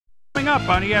Coming up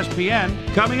on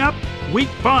ESPN. Coming up, Week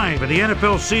 5 of the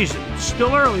NFL season. It's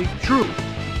still early, true.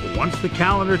 But once the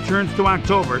calendar turns to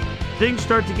October, things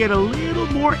start to get a little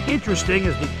more interesting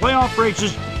as the playoff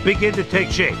races begin to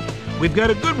take shape. We've got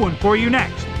a good one for you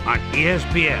next on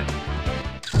ESPN.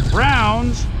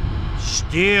 Browns,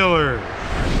 Steelers.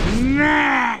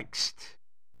 Next!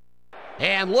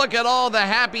 And look at all the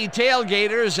happy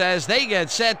tailgaters as they get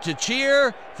set to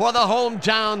cheer for the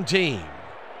hometown team.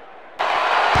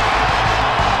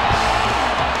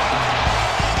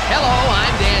 Hello,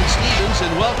 I'm Dan Stevens,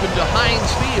 and welcome to Heinz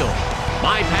Field.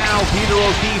 My pal Peter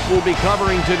O'Keefe will be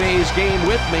covering today's game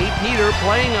with me. Peter,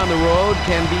 playing on the road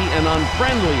can be an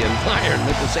unfriendly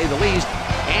environment, to say the least,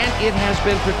 and it has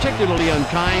been particularly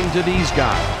unkind to these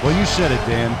guys. Well, you said it,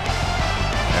 Dan.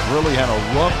 Have really had a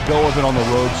rough go of it on the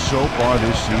road so far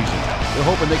this season. They're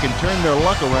hoping they can turn their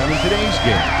luck around in today's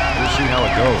game. We'll see how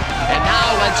it goes. And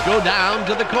now let's go down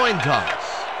to the coin toss.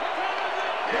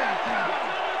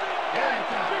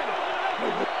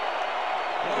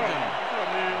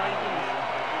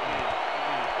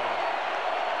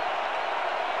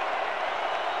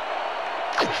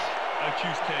 I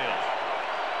choose tails.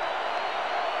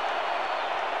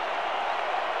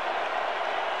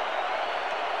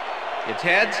 It's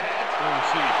heads.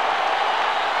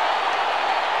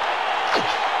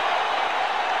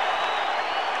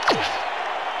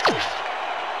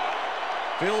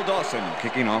 Phil Dawson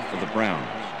kicking off for the Browns.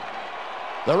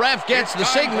 The ref gets the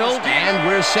signal, and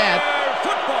we're set.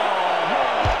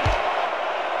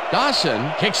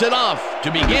 Dawson kicks it off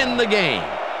to begin the game.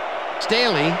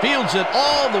 Staley fields it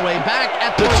all the way back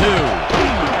at the 2.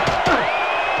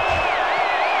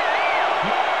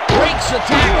 Breaks the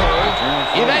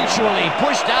tackle, eventually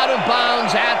pushed out of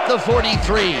bounds at the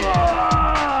 43.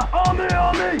 On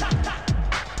me!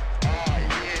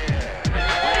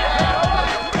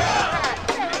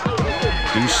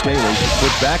 Staley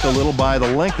put back a little by the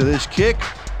length of this kick.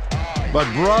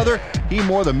 But, brother, he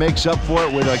more than makes up for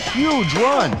it with a huge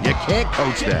run. You can't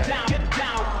coach that.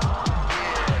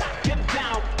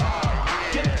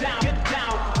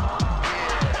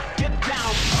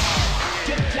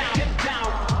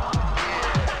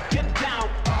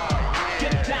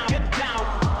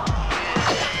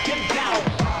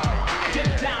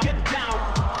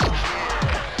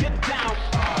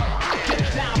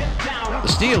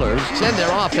 Steelers send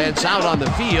their offense out on the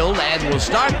field and will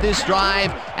start this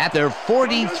drive at their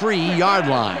 43-yard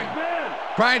line.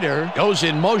 Kreider goes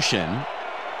in motion.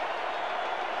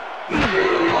 Burris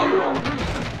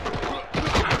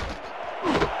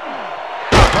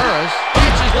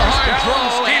catches the hard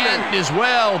throw and is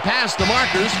well past the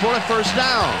markers for a first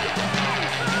down.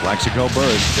 Plaxico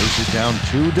Burris faces down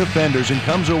 2 defenders and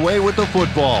comes away with the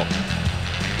football.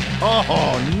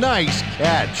 Oh, nice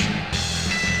catch.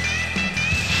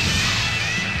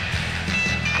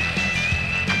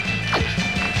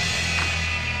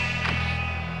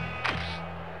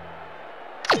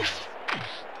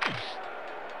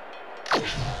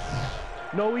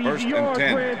 No easy First and yard,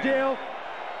 10. Grandale.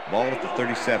 Ball at the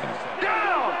 37.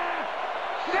 Down!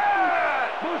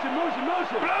 Set! Motion!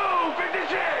 Blue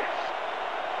 56!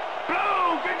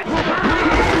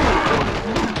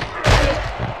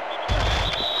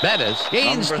 Bettis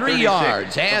gains 3 36,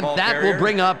 yards, and that carrier. will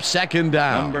bring up second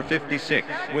down. Number 56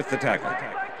 with the tackle.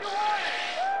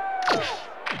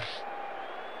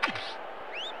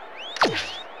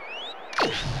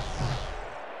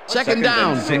 Second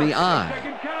down from the eye.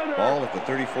 Ball at the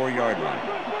 34-yard line.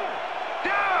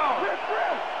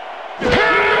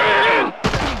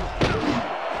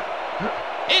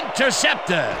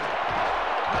 Intercepted.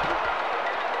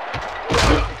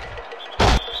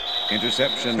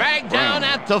 Interception. Dragged down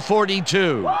at the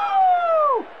 42.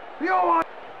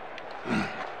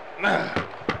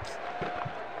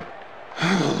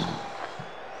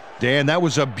 Dan, that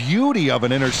was a beauty of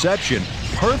an interception.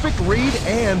 Perfect read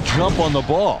and jump on the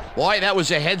ball. Boy, that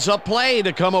was a heads-up play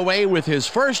to come away with his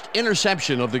first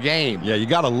interception of the game. Yeah, you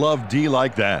gotta love D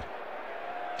like that.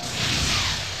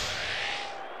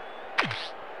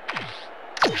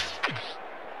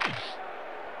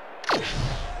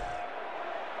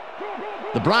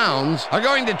 The Browns are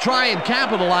going to try and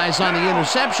capitalize on the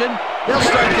interception. They'll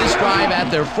start this drive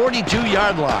at their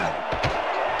 42-yard line.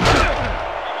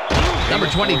 Number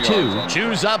 22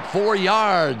 chews up 4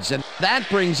 yards, and that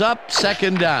brings up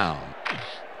second down.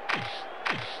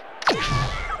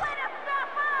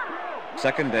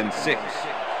 Second and 6.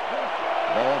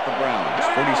 Ball at the Browns,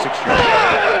 46 yards.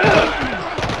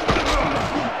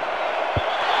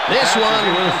 This one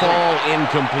will fall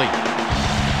incomplete.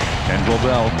 Kendall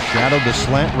Bell shadowed the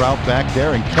slant route back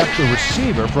there and kept the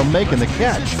receiver from making the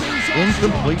catch.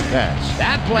 incomplete pass.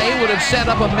 That play would have set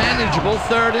up a manageable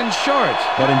 3rd and short.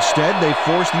 But instead, they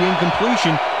forced the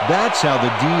incompletion. That's how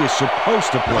the D is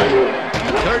supposed to play.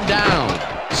 3rd down,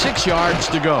 6 yards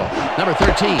to go. Number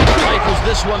 13 rifles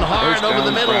this one hard over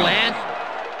the middle, and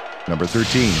Number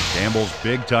 13 gambles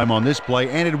big time on this play,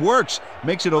 and it works.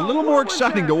 Makes it a little more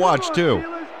exciting to watch, too.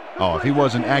 Oh, if he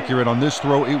wasn't accurate on this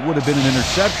throw, it would have been an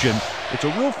interception. It's a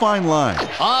real fine line.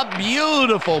 a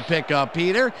beautiful pickup,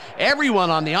 Peter.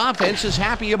 Everyone on the offense is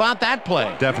happy about that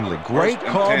play. Definitely. Great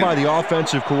call by the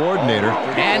offensive coordinator.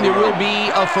 And it will be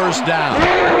a 1st down.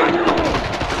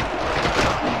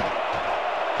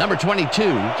 Number 22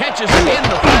 catches it in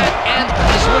the flat and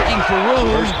is looking for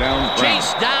room.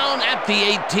 Chase down at the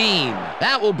 18.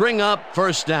 That will bring up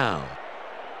 1st down.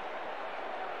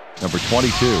 Number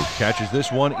 22 catches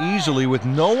this one easily with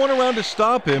no one around to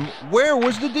stop him. Where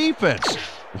was the defense?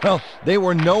 Well, they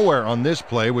were nowhere on this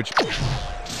play, which...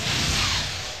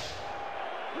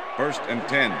 1st and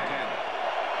 10.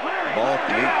 Ball at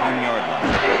the 18-yard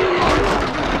line.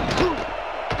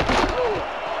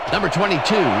 Number 22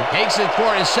 takes it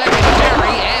for his 2nd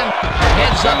carry and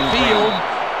heads upfield.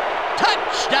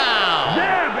 Touchdown!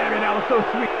 Yeah, baby, that was so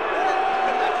sweet.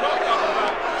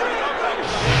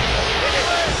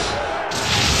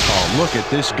 Oh, look at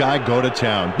this guy go to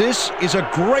town. This is a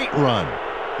great run.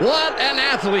 What an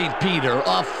athlete, Peter.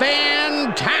 A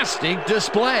fantastic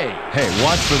display. Hey,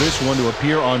 watch for this one to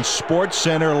appear on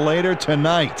SportsCenter later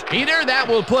tonight. Peter, that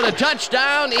will put a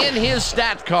touchdown in his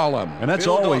stat column. And that's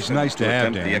Bill always Dawson nice to to have,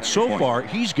 attempt the Dan. extra So point. far,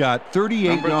 he's got 38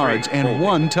 Number 3, yards and holding.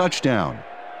 1 touchdown.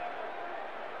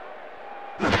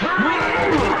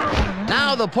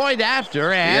 Now the point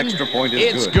after, and extra point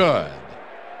is it's good. good.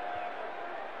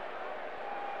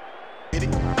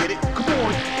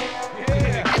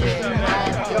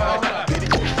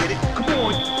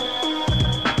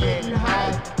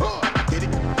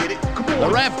 The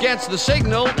ref gets the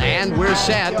signal, and we're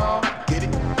set.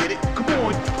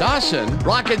 Dawson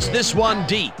rockets this one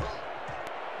deep.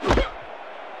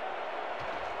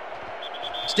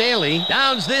 Staley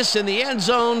downs this in the end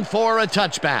zone for a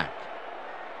touchback.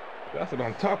 That's what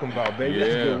I'm talking about, baby.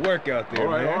 That's good work out there,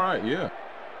 man. All right, yeah.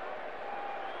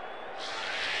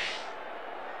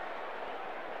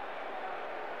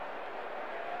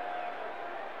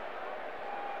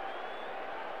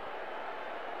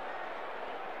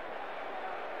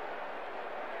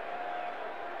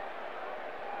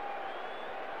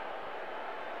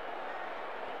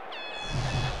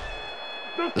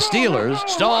 The Steelers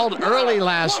stalled early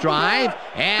last drive,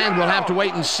 and we'll have to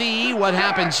wait and see what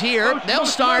happens here. They'll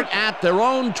start at their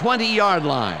own 20-yard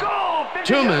line.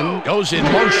 Tuman goes in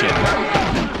motion.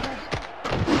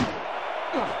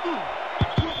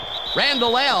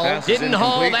 Randall L. didn't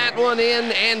haul that one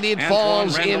in, and it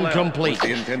falls incomplete.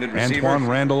 Antoine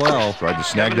Randall L. tried to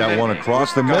snag that one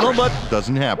across the middle, but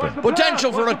doesn't happen.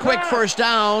 Potential for a quick 1st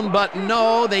down, but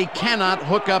no, they cannot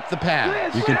hook up the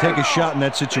pass. You can take a shot in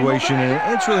that situation,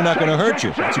 and it's really not going to hurt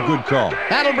you. It's a good call.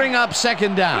 That'll bring up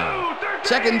 2nd down.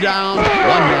 2nd down, 1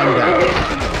 man down.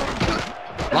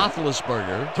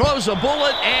 Roethlisberger throws a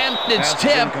bullet, and it's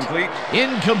tipped.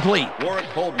 Incomplete. Warwick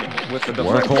Holdman with the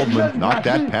Warwick Holdman knocked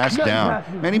that pass down.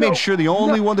 Man, he made sure the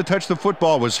only one to touch the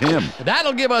football was him.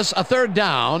 That'll give us a 3rd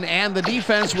down, and the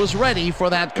defense was ready for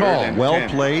that call. Well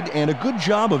played, and a good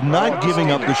job of not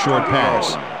giving up the short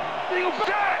pass. Single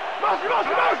shot. Motion,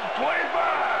 motion, motion.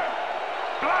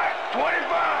 25. Black, 25.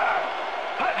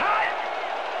 Hut, hut.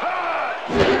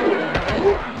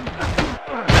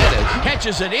 Maddens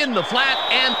catches it in the flat,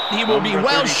 and he will be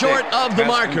well short of the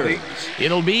marker.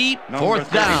 It'll be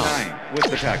 4th down. With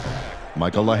the tackle.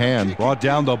 Michael Lahan brought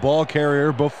down the ball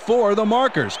carrier before the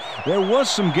markers. There was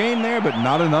some gain there, but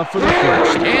not enough for the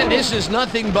first. And this is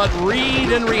nothing but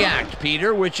read and react,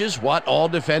 Peter, which is what all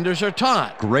defenders are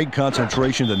taught. Great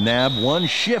concentration to nab one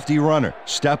shifty runner,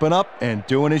 stepping up and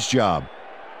doing his job.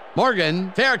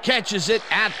 Morgan fair catches it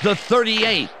at the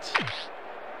 38.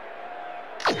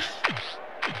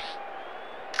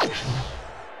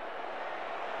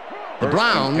 The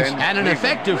Browns had an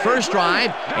effective first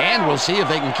drive, and we'll see if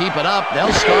they can keep it up.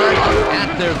 They'll start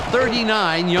at their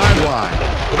 39-yard line.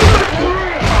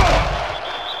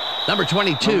 Number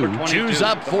 22 chews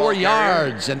up 4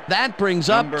 yards, and that brings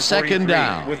up 2nd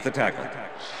down. With the tackle.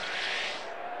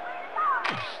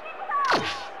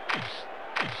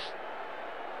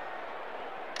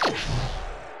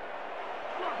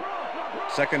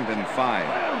 Second and 5.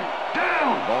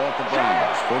 Down. Ball at the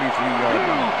Browns, 43-yard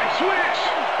line. Switch.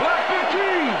 Black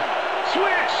 15.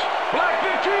 Switch. Black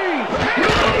 15.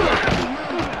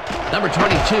 Number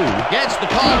 22 gets the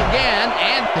call again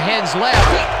and heads left.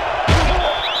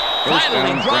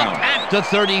 Finally down, dropped Browns. at the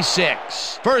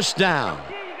 36. First down.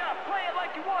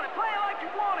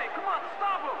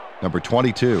 Number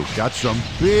 22 got some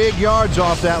big yards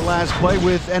off that last play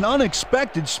with an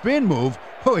unexpected spin move.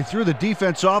 Oh, he threw the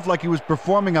defense off like he was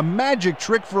performing a magic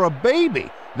trick for a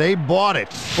baby. They bought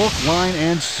it. Hook, line,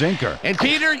 and sinker. And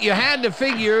Peter, you had to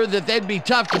figure that they'd be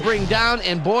tough to bring down,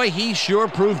 and boy, he sure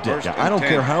proved it. Yeah, I don't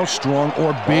care how strong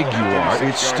or big you are.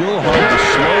 It's still hard to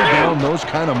slow down those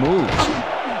kind of moves.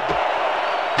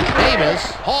 Davis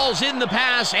hauls in the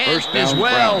pass and First down, is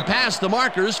well Browns. past the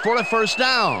markers for a first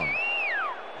down.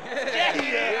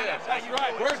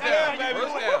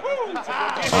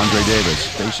 Andre Davis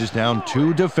faces down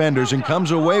two defenders and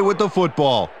comes away with the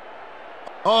football.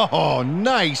 Oh,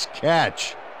 nice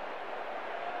catch.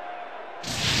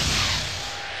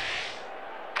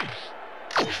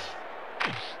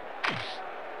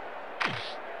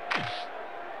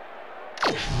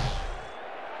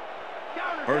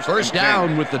 First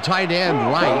down with the tight end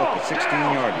right.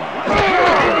 16-yard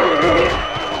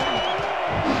line.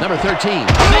 Number 13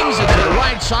 things it to the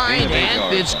right side,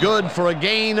 and it's good for a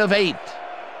gain of 8.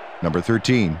 Number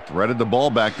 13 threaded the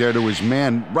ball back there to his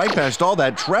man right past all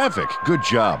that traffic. Good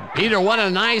job. Peter, what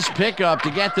a nice pickup to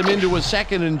get them into a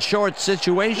second and short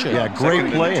situation. Yeah,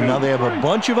 great play, and now they have a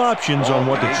bunch of options on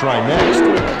what to try next.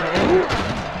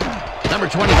 Number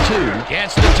 22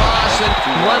 gets the toss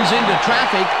and runs into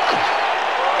traffic.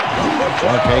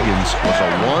 Mark Higgins was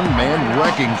a one-man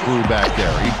wrecking crew back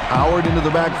there. He powered into the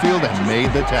backfield and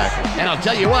made the tackle. And I'll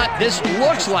tell you what, this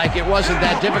looks like it wasn't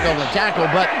that difficult to tackle,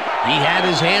 but he had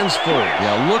his hands full.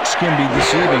 Yeah, looks can be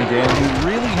deceiving, Dan. He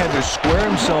really had to square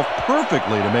himself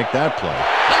perfectly to make that play.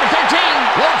 Number 13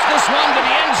 floats this one to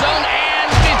the end zone,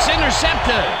 and it's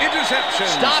intercepted.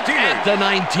 Interception. Stopped at the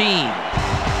 19.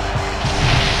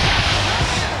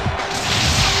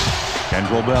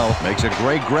 Kendrell Bell makes a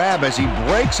great grab as he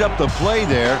breaks up the play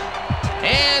there.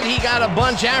 And he got a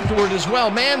bunch afterward as well.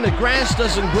 Man, the grass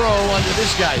doesn't grow under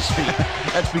this guy's feet.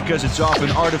 That's because it's often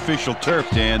artificial turf,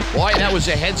 Dan. Boy, that was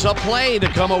a heads-up play to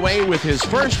come away with his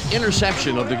first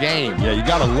interception of the game. Yeah, you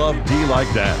gotta love D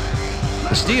like that.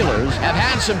 The Steelers have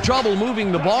had some trouble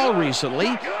moving the ball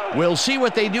recently. We'll see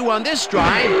what they do on this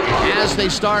drive as they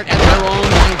start at their own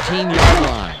 19-yard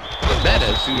line.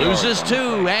 Bettis loses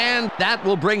 2, and that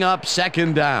will bring up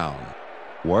second down.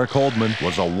 Warwick Holdman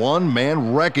was a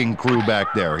one-man wrecking crew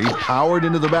back there. He powered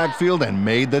into the backfield and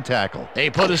made the tackle. They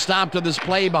put a stop to this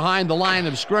play behind the line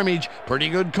of scrimmage. Pretty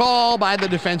good call by the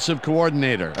defensive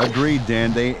coordinator. Agreed,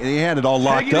 Dan. They had it all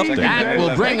locked up there. That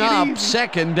will bring up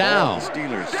second down.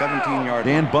 Steelers, 17-yard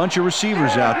Dan, line. bunch of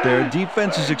receivers out there.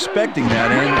 Defense is expecting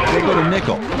that, and they go to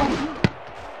nickel.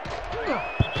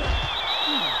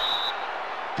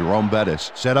 Jerome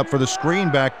Bettis set up for the screen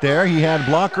back there. He had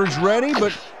blockers ready,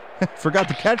 but forgot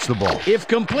to catch the ball. If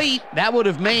complete, that would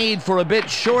have made for a bit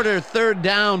shorter third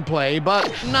down play, but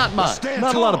not much.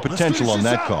 Not a lot of potential on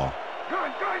that call.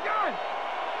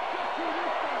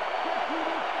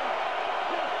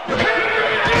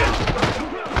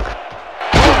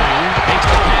 Takes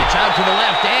the catch out to the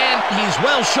left, and he's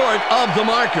well short of the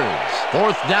markers.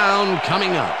 Fourth down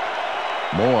coming up.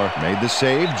 Moore made the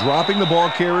save, dropping the ball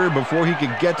carrier before he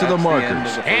could get to the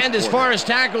markers. And as far as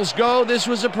tackles go, this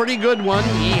was a pretty good one.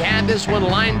 He had this one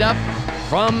lined up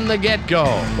from the get-go.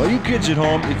 Well, you kids at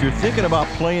home, if you're thinking about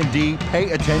playing D, pay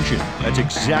attention. That's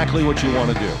exactly what you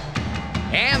want to do.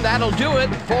 And that'll do it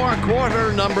for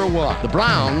quarter number 1. The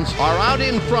Browns are out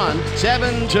in front,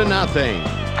 7-0.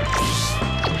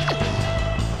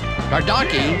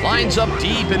 Kardaki lines up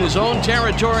deep in his own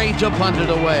territory to punt it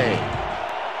away.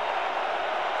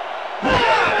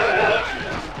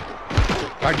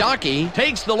 Kardaki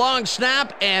takes the long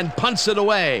snap and punts it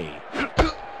away.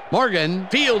 Morgan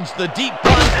fields the deep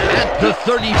punt at the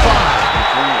 35.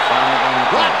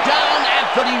 Brought down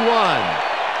at 31.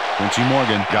 Quincy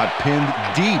Morgan got pinned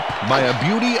deep by a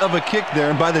beauty of a kick there,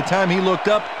 and by the time he looked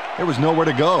up, there was nowhere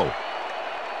to go.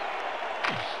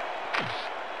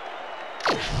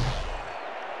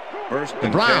 The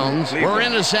Browns were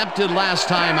intercepted last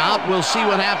time out. We'll see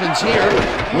what happens here.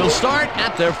 We'll start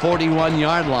at their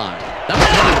 41-yard line. Number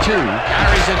 22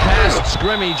 carries it past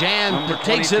scrimmage and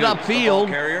takes it upfield.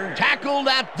 Tackled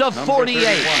at the 48.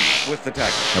 With the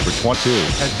tackle. Number 22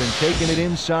 has been taking it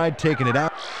inside, taking it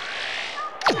out.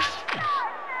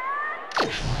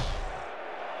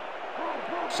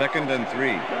 Second and 3.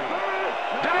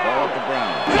 Ball at the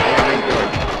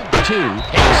Browns. 2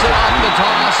 takes it off the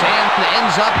toss and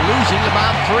ends up losing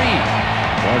about 3.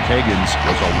 Mark Higgins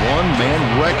was a one-man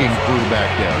wrecking crew back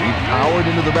there. He powered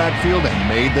into the backfield and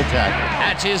made the tackle.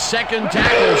 That's his second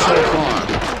tackle so far.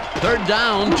 Third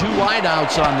down, 2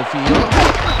 wideouts on the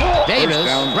field. Davis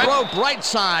broke right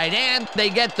side, and they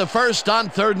get the first on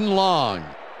 3rd and long.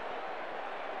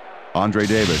 Andre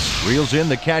Davis reels in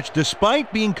the catch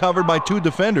despite being covered by 2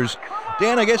 defenders.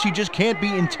 Dan, I guess he just can't be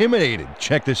intimidated.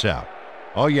 Check this out.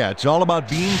 Oh yeah, it's all about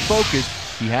being focused.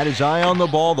 He had his eye on the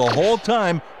ball the whole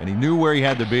time, and he knew where he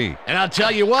had to be. And I'll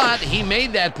tell you what, he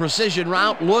made that precision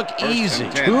route look easy.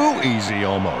 Too easy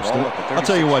almost. I'll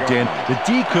tell you what, Dan, the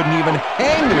D couldn't even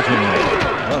hang with him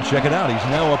there. Well, check it out. He's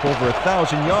now up over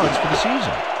 1,000 yards for the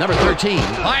season. Number 13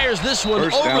 fires this one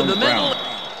over the middle.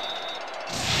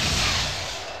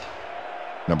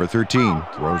 Number 13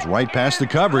 throws right past the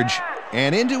coverage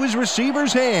and into his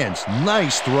receiver's hands.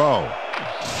 Nice throw.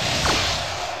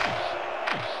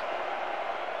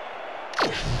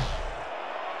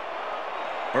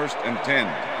 First and 10.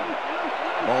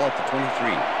 Ball at the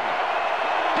 23.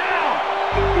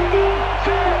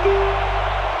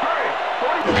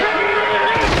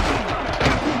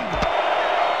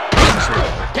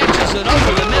 Catches it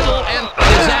over the middle and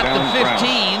is at the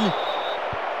 15.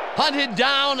 Hunted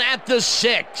down at the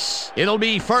 6. It'll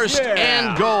be first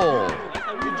and goal.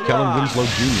 Kellen Winslow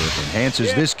Jr.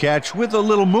 enhances this catch with a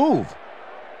little move.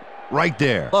 Right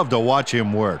there. Love to watch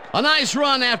him work. A nice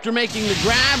run after making the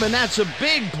grab, and that's a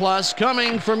big plus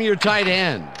coming from your tight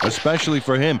end. Especially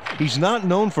for him. He's not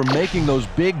known for making those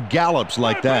big gallops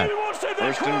like that.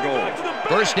 First and goal.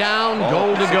 First down,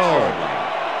 goal to go.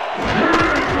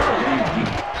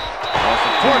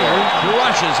 Porter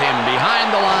crushes him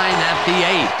behind the line at the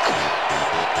 8.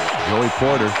 Joey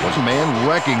Porter was a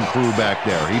man-wrecking crew back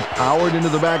there. He powered into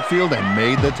the backfield and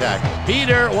made the tackle.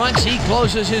 Peter, once he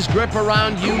closes his grip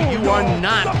around you, you are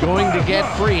not going to get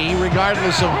free,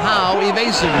 regardless of how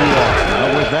evasive you are.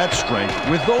 Well, with that strength,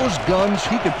 with those guns,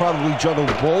 he could probably juggle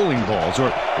bowling balls or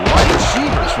wide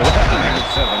receivers for that matter.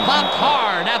 Popped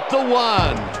hard at the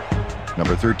 1.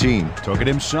 Number 13 took it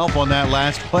himself on that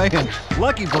last play, and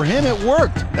lucky for him, it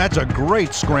worked. That's a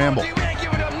great scramble.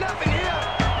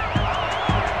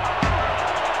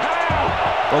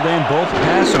 Well, Dan, both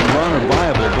pass and run are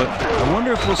viable, but I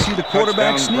wonder if we'll see the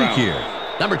quarterback sneak here.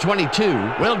 Number 22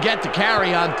 will get the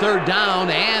carry on 3rd down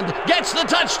and gets the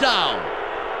touchdown.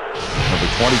 Number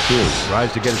 22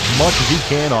 tries to get as much as he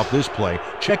can off this play.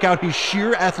 Check out his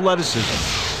sheer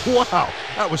athleticism. Wow,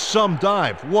 that was some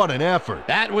dive. What an effort.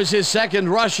 That was his 2nd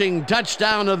rushing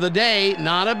touchdown of the day.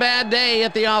 Not a bad day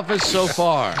at the office so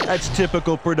far. That's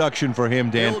typical production for him,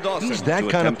 Dan. He's that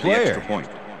kind of player.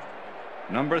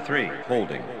 Number 3,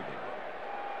 holding.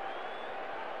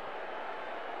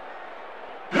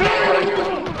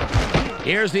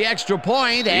 Here's the extra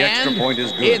point, and extra point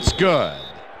is good. It's good.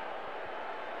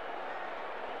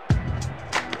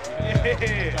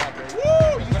 Yeah.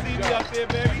 Woo! You see me up there,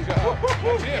 baby?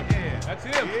 That's him. That's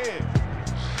him. Yeah.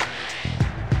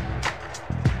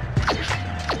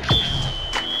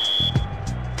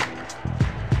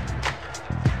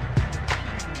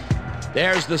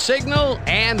 There's the signal,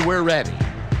 and we're ready.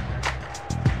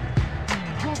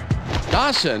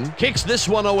 Dawson kicks this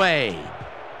one away.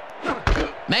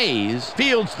 Mays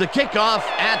fields the kickoff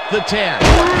at the 10.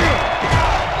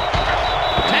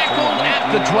 Tackled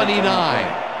at the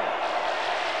 29.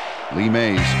 Lee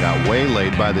Mays got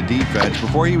waylaid by the defense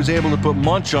before he was able to put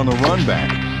Munch on the run back.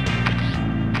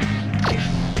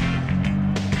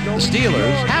 The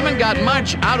Steelers haven't got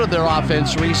much out of their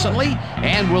offense recently,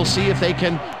 and we'll see if they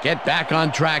can get back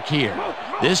on track here.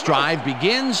 This drive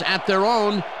begins at their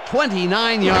own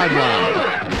 29-yard line.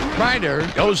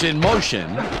 Kreider goes in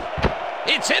motion.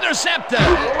 It's intercepted.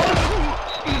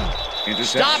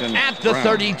 Stopped at the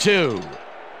 32.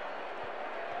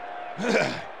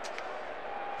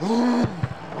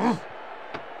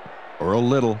 Earl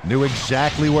Little knew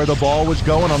exactly where the ball was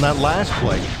going on that last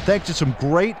play, thanks to some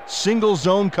great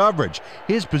single-zone coverage.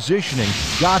 His positioning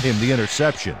got him the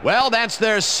interception. Well, that's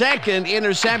their 2nd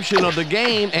interception of the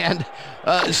game, and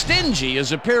stingy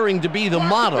is appearing to be the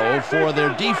motto for their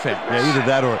defense. Yeah, either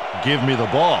that or give me the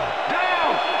ball.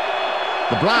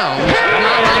 The Browns come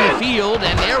out on the field,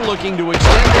 and they're looking to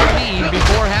extend their lead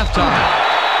before halftime.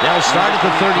 They'll start at the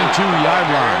 32-yard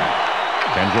line.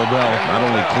 Kendrell Bell not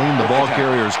only cleaned the ball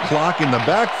carrier's clock in the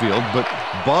backfield, but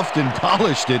buffed and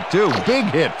polished it too. Big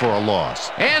hit for a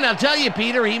loss. And I'll tell you,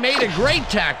 Peter, he made a great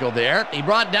tackle there. He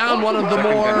brought down one of the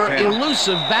more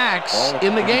elusive backs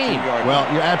in the game. Well,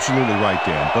 you're absolutely right,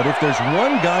 Dan. But if there's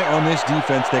one guy on this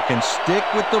defense that can stick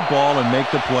with the ball and make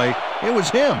the play, it was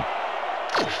him.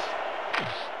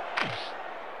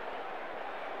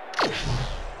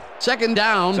 Second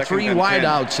down, 3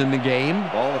 wideouts in the game.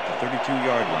 Ball at the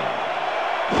 32-yard line.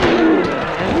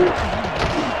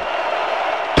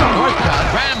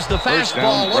 Northcott grabs the First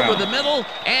down, fastball over Browns. the middle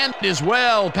and is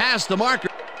well past the marker.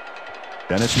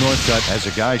 Dennis Northcutt has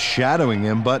a guy shadowing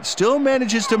him, but still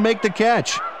manages to make the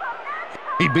catch.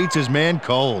 He beats his man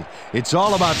cold. It's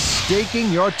all about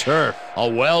staking your turf. A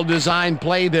well-designed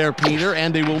play there, Peter,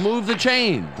 and they will move the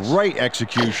chains. Great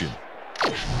execution.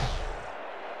 First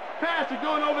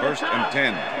and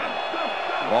 10.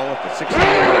 Ball at the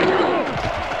 16-yard line.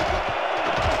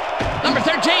 Number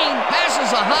 13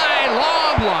 passes a high,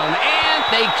 long one, and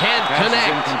they can't Pass is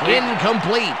connect.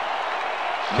 Incomplete.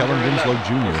 Kellen Winslow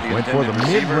Jr. went for the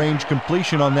mid-range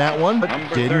completion on that one, but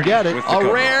Number didn't 30 get it. with the A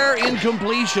cover. rare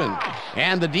incompletion.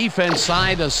 And the defense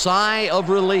side a sigh of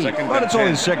relief. Second But and it's only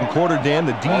 10. the second quarter, Dan.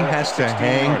 The D Ball at has the to 16-yard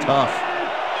hang line. tough.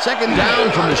 Second down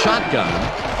from the shotgun.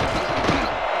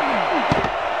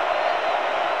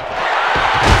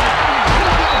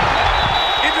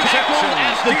 Tackled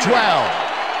at the 12.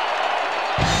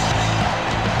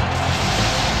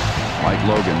 Mike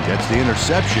Logan gets the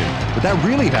interception, but that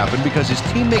really happened because his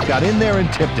teammate got in there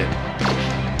and tipped it.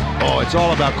 Oh, it's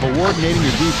all about coordinating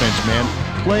your defense, man.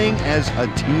 Playing as a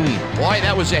team. Boy,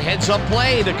 that was a heads-up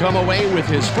play to come away with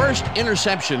his first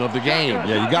interception of the game.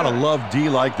 Yeah, you gotta love D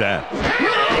like that.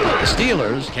 The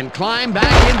Steelers can climb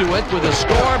back into it with a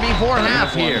score before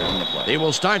half here. They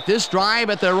will start this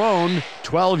drive at their own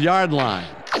 12-yard line.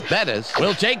 Bettis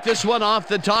will take this one off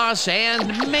the toss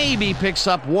and maybe picks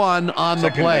up one on the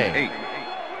Second play. and 8.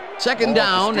 Second Ball at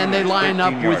down, the and they Steelers' line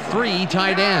up 13-yard with line. 3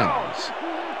 tight ends.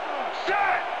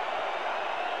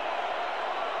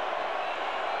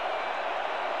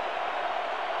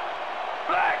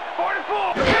 Black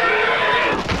 44.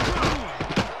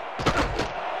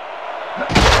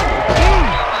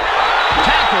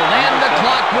 Tackled, and the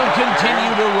clock will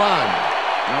continue to run.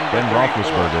 Ben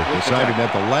Roethlisberger decided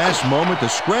at the last moment to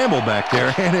scramble back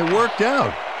there, and it worked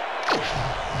out.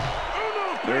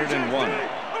 Third and 1.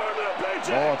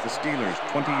 Ball at the Steelers'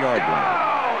 20-yard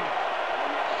line.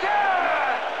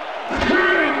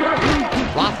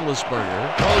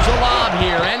 Roethlisberger throws a lob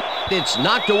here, and it's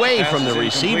knocked away Pass from the is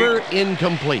receiver,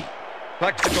 incomplete.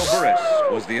 Plaxico Burress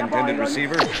was the intended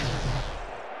receiver.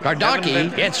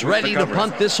 Gardocki gets ready to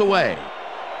punt this away.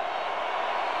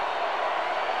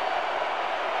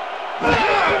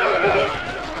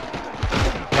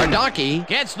 Gardocki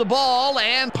gets the ball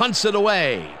and punts it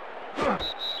away.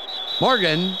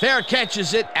 Morgan fair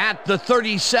catches it at the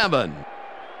 37.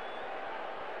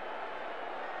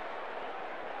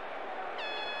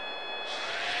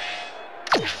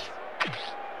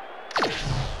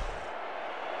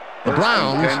 The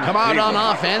Browns come out on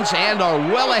offense and are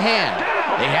well ahead.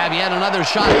 They have yet another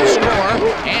shot to score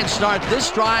and start this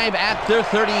drive at their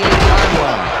 38-yard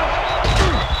line.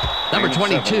 Number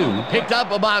 22 picked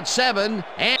up about 7,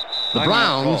 and the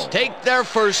Browns take their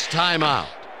first timeout.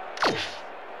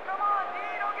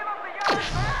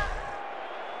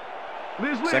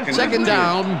 Second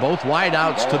down, both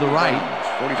wideouts to the right.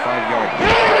 45-yard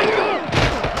line.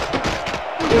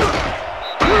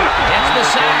 Gets the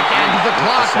sack and the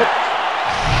clock.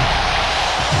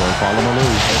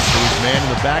 Bartholomew heads to his man in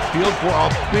the backfield for a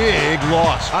big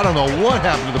loss. I don't know what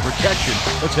happened to the protection.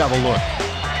 Let's have a look.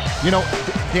 You know,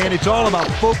 Dan, it's all about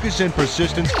focus and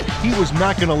persistence. He was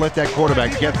not going to let that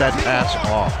quarterback get that pass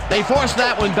off. They forced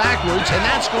that one backwards, and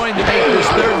that's going to make this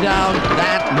third down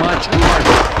that much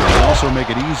harder. It'll also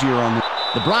make it easier on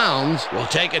The Browns will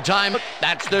take a time.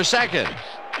 That's their second.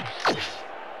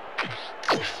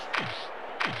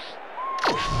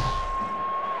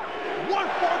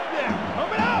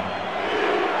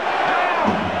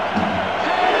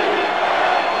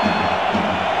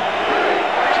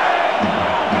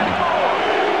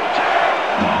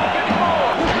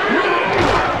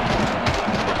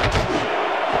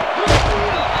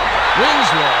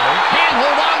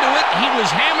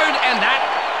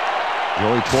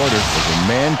 Joey Porter was in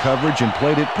man coverage and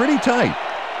played it pretty tight.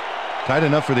 Tight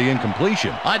enough for the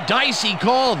incompletion. A dicey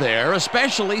call there,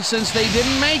 especially since they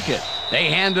didn't make it.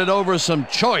 They handed over some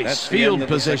choice That's the end field of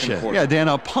the second position. quarter. Yeah, Dan,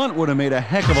 a punt would have made a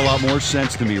heck of a lot more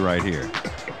sense to me right here.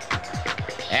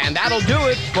 And that'll do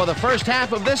it for the first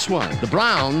half of this one. The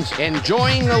Browns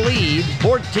enjoying the lead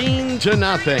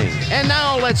 14-0. And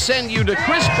now let's send you to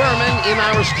Chris Berman in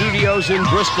our studios in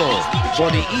Bristol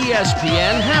for the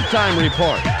ESPN Halftime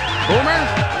Report.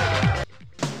 Boomer?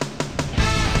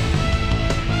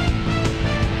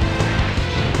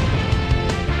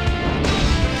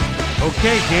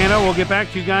 Okay, Dana, we'll get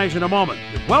back to you guys in a moment.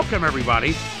 Welcome,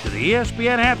 everybody, to the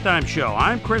ESPN Halftime Show.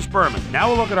 I'm Chris Berman. Now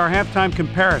we'll look at our halftime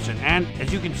comparison, and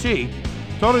as you can see,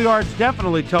 total yards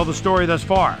definitely tell the story thus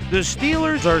far. The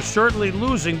Steelers are certainly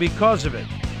losing because of it.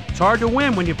 It's hard to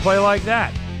win when you play like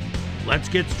that. Let's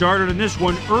get started on this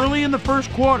one early in the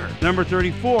first quarter. Number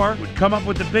 34 would come up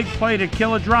with the big play to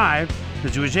kill a drive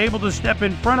as he was able to step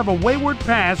in front of a wayward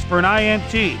pass for an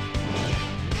INT.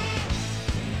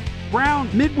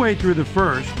 Browns midway through the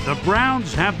first, the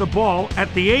Browns have the ball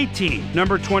at the 18.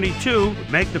 Number 22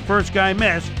 would make the first guy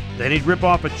miss, then he'd rip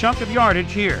off a chunk of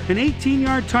yardage here. An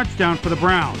 18-yard touchdown for the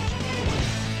Browns.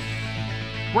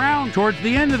 Brown towards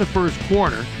the end of the first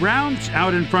quarter, Browns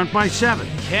out in front by 7.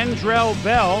 Kendrell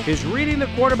Bell is reading the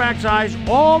quarterback's eyes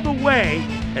all the way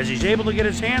as he's able to get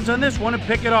his hands on this one and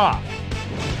pick it off.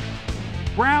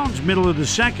 Browns middle of the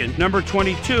second, number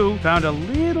 22 found a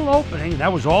little opening.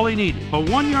 That was all he needed. A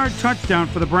 1-yard touchdown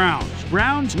for the Browns.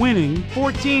 Browns winning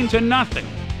 14-0.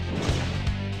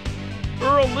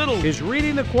 Earl Little is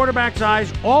reading the quarterback's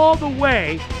eyes all the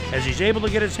way as he's able to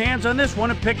get his hands on this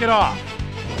one and pick it off.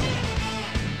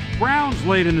 Browns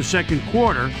late in the second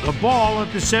quarter, the ball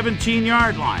at the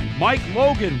 17-yard line. Mike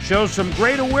Logan shows some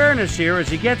great awareness here as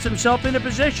he gets himself into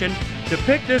position to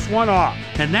pick this one off.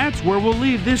 And that's where we'll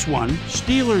leave this one.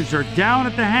 Steelers are down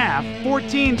at the half,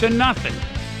 14-0.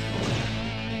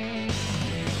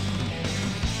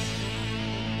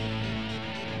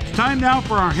 It's time now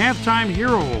for our Halftime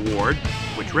Hero Award,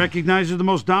 which recognizes the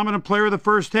most dominant player of the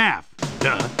first half.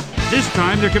 Duh. This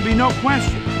time, there can be no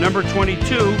question. Number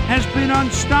 22 has been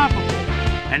unstoppable.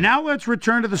 And now let's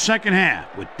return to the second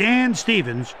half with Dan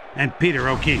Stevens and Peter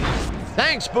O'Keefe.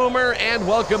 Thanks, Boomer, and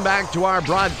welcome back to our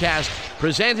broadcast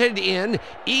presented in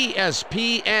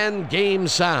ESPN Game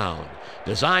Sound.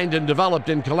 Designed and developed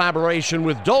in collaboration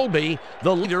with Dolby,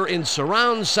 the leader in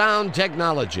surround sound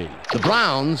technology. The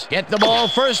Browns get the ball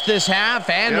first this half,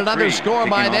 and another score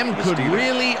by them could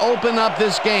really open up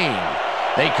this game.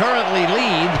 They currently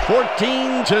lead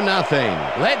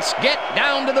 14-0. Let's get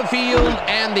down to the field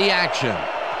and the action.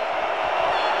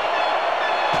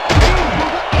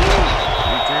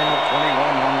 Return of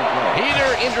 21 on the play.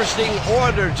 Peter, interesting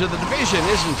order to the division,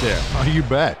 isn't there? Oh, you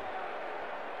bet.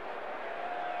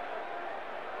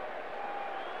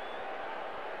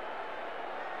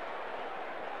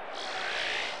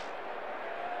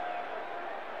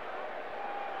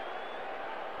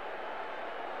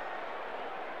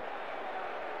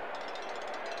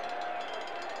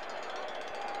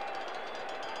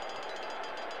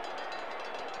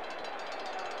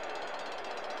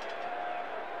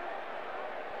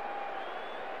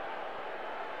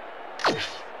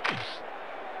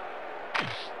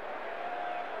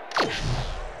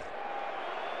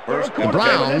 The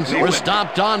Browns were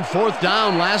stopped on 4th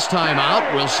down last time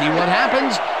out. We'll see what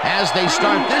happens as they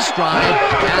start this drive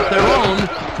at their own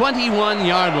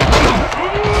 21-yard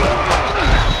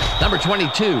line. Number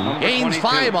 22 gains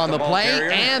 5 on the play,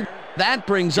 and that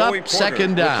brings up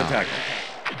 2nd down.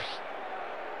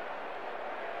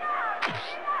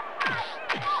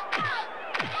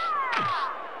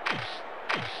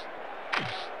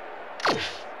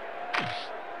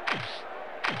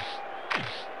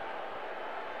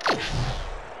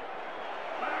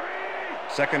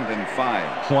 Second and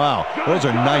 5. Wow, those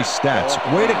are nice stats.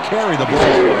 Way to carry the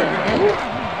ball.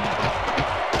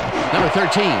 Number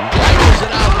 13 rifles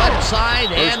it out left side,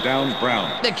 First and down,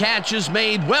 Brown. the catch is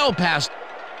made well past.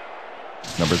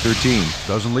 Number 13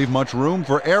 doesn't leave much room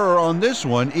for error on this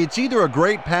one. It's either a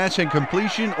great pass and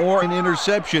completion or an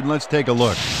interception. Let's take a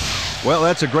look. Well,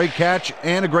 that's a great catch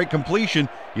and a great completion.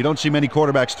 You don't see many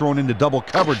quarterbacks thrown into double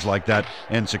coverage like that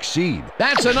and succeed.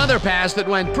 That's another pass that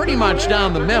went pretty much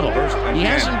down the middle. He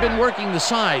hasn't been working the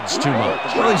sides too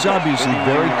much. Well, he's obviously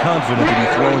very confident that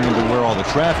he's throwing into where all the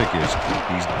traffic is.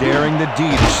 He's daring the D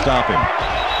to stop him.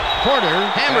 Porter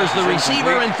hammers the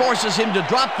receiver and forces him to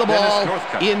drop the ball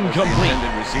incomplete.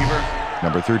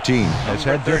 Number 13 has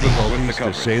had difficulties,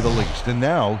 to say the least, and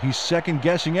now he's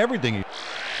second-guessing everything.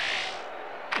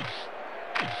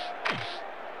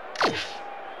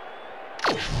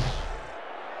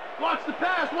 Watch the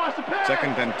pass, watch the pass.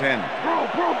 Second and 10. Bro.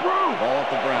 Ball at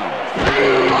the Browns.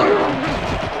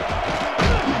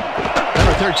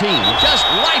 Number 13 just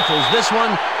rifles this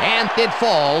one, and it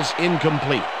falls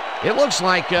incomplete. It looks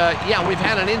like, we've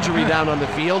had an injury down on the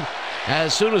field.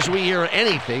 As soon as we hear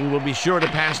anything, we'll be sure to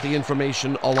pass the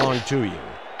information along to you.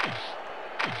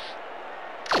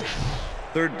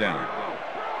 Third down.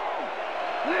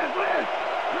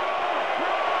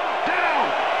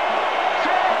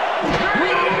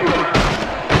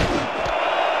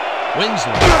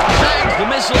 Winslow tags the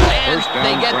missile, and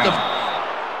they get Brown. the...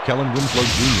 Kellen Winslow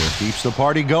Jr. keeps the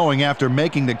party going after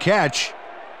making the catch.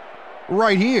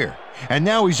 right here. And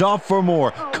now he's off for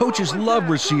more. Coaches love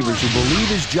receivers who believe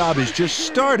his job is just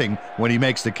starting when he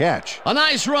makes the catch. A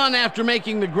nice run after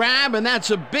making the grab, and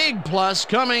that's a big plus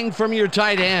coming from your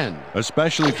tight end.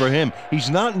 Especially for him.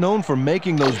 He's not known for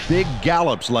making those big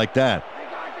gallops like that.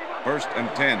 1st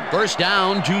and 10. First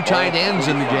down, 2 tight ends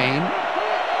in the game.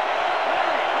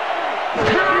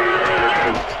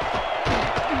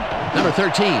 Number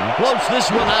 13 floats this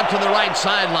one out to the right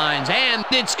sidelines, and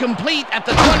it's complete at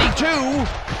the 22.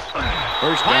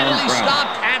 First Finally down, Brown.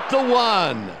 stopped at the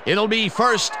 1. It'll be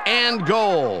 1st and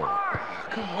goal.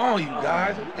 Come on, you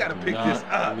guys. We got to pick this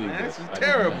up, man. This is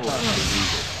terrible.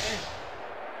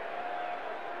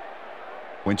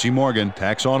 Quincy Morgan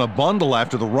tacks on a bundle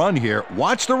after the run here.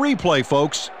 Watch the replay,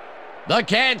 folks. The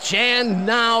catch and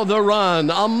now the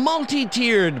run. A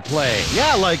multi-tiered play.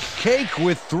 Yeah, like cake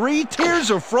with 3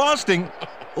 tiers of frosting.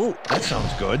 Oh, that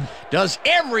sounds good. Does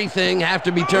everything have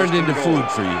to be turned into food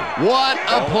for you? What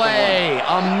a play.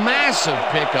 A massive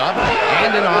pickup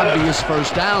and an obvious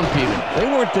first down, Peter. They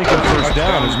weren't thinking first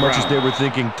down as much as they were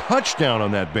thinking touchdown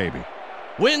on that baby.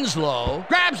 Winslow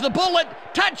grabs the bullet.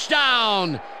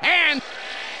 Touchdown. And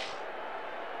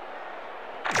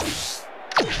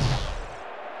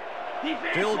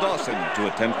Phil Dawson to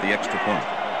attempt the extra point.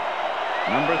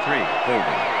 Number 3,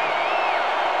 holding.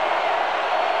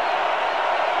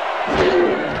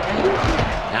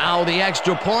 now the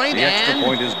extra point, The extra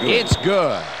point is good. It's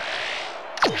good.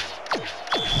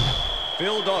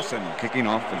 Phil Dawson kicking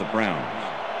off for the Browns.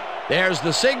 There's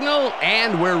the signal,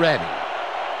 and we're ready.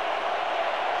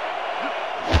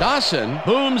 Dawson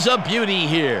booms a beauty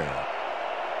here.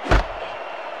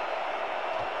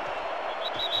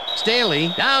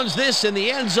 Staley downs this in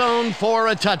the end zone for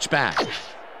a touchback.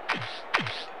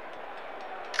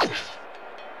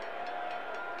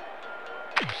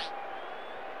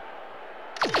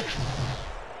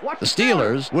 The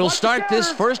Steelers will start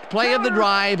this first play of the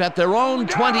drive at their own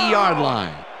 20-yard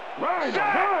line.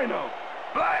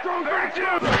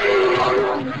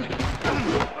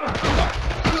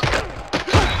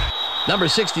 Number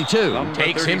 62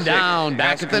 takes him down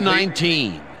back at the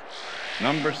 19.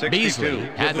 Number 62. Beasley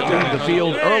had to leave the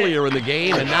field earlier in the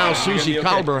game, and now Susie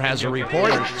Kalber has a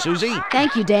report. Susie?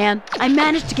 Thank you, Dan. I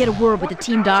managed to get a word with the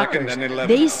team doctors.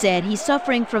 They said he's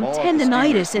suffering from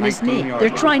tendonitis in his knee. They're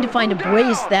trying to find a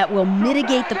brace that will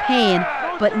mitigate the pain,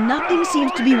 but nothing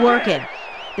seems to be working.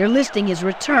 They're listing his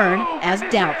return as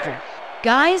doubtful.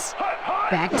 Guys,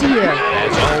 back to you.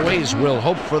 As always, we'll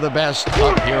hope for the best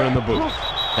up here in the booth.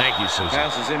 Thank you, Susie.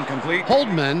 Pass is incomplete.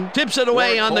 Holdman tips it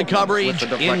away on the coverage.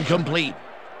 Incomplete.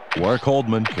 Warwick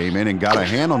Holdman came in and got a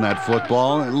hand on that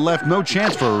football and left no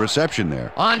chance for a reception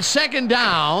there. On second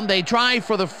down, they try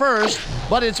for the first,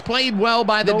 but it's played well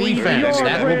by the defense.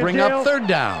 That will bring up third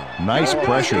down. Nice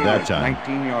pressure that time.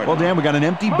 19-yard Well, Dan, we got an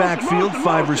empty backfield,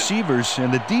 5 receivers,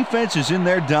 and the defense is in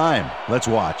their dime. Let's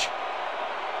watch.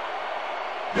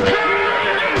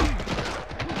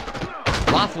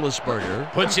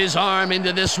 Roethlisberger puts his arm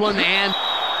into this one, and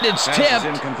it's Pass tipped.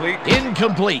 is incomplete.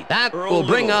 Incomplete. That will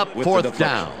bring up with fourth the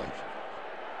deflection. down.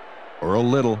 Earl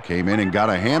Little came in and got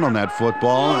a hand on that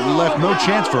football and left no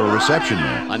chance for a reception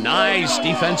there. A nice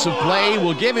defensive play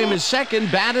will give him his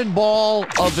second batted ball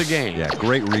of the game. Yeah,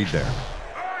 great read there.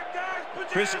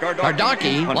 Chris Gardocki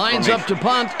Gardocki lines up to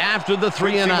punt after the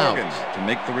 3 and out. To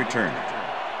make the return.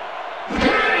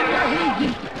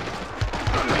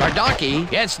 Gardocki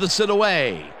gets the sit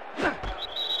away.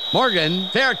 Morgan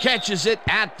fair catches it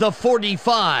at the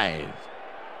 45.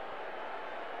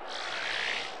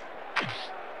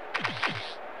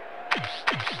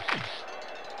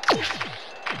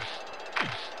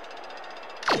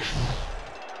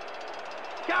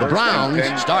 The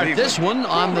Browns start this one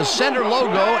on the center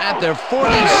logo at their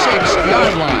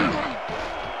 46-yard line.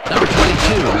 Number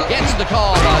 22 gets the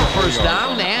call on first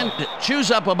down and chews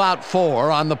up about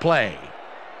 4 on the play.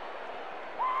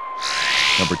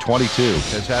 Number 22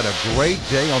 has had a great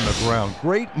day on the ground.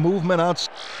 Great movement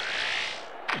outside.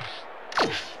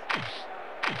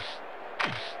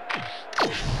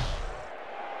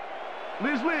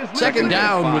 Second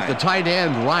down with the tight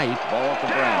end right. Ball at the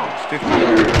Browns. 50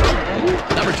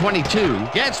 yards. Number 22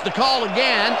 gets the call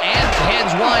again and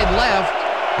heads wide left.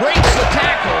 Breaks the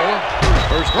tackle.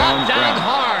 First down, Brought down Browns.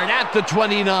 hard at the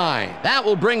 29. That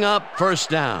will bring up first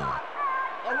down.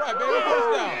 All right, baby.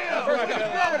 First down. First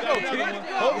down. Let's go, T.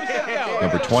 Hold this down.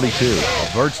 Number 22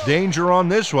 averts danger on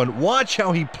this one. Watch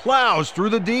how he plows through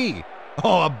the D.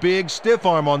 Oh, a big stiff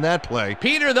arm on that play.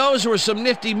 Peter, those were some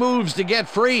nifty moves to get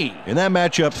free. In that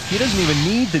matchup, he doesn't even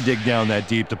need to dig down that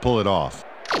deep to pull it off.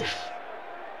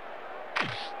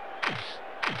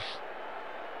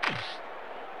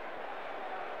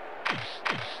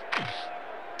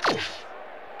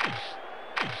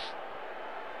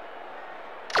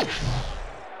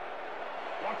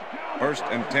 First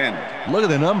and 10. Look at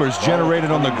the numbers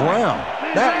generated on the ground.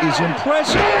 That is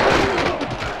impressive.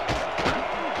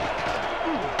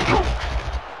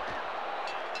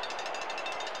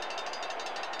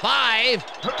 5.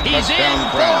 He's in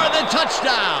for the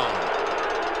touchdown.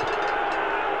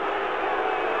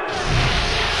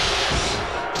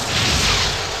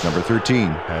 Number 13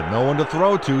 had no one to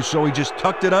throw to, so he just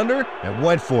tucked it under and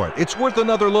went for it. It's worth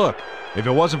another look. If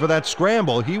it wasn't for that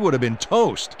scramble, he would have been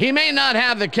toast. He may not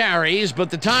have the carries, but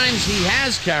the times he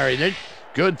has carried it,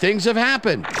 good things have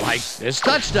happened, like this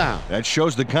touchdown. That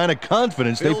shows the kind of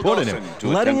confidence they put in him,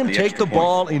 letting him take the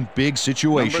ball in big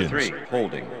situations. Number 3,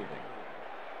 holding.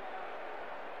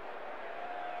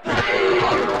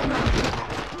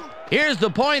 Here's the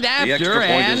point after, the extra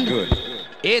point and is good.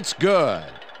 It's good.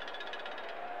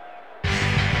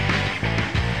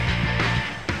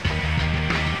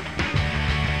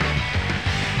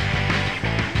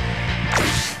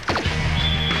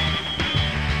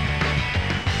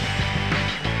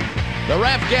 The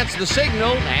ref gets the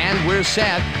signal, and we're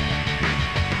set.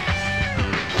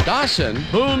 Dawson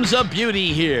booms a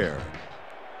beauty here.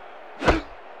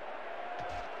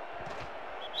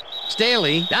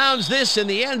 Staley downs this in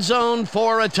the end zone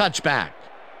for a touchback.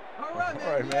 All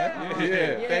right, man.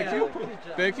 Yeah. Thank you.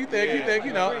 Thank you, thank you, thank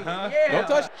you. No, don't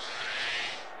touch.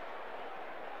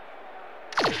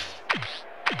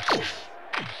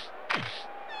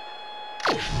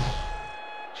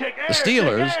 The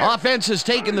Steelers' offense has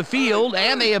taken the field,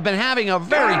 and they have been having a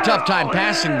very tough time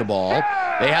passing the ball.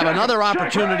 They have another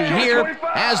opportunity here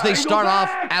as they start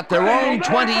off at their own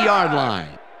 20-yard line.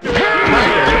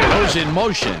 Goes in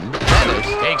motion. Pettis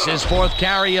takes his 4th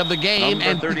carry of the game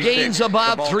and gains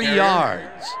about 3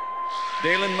 yards.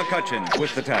 Dalen McCutcheon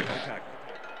with the tackle.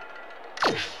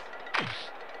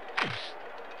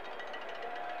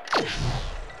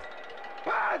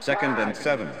 Second and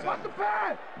 7.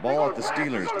 Ball at the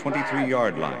Steelers'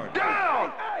 23-yard line.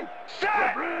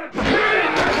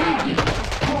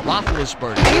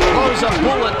 Roethlisberger throws a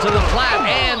bullet to the flat,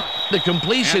 and the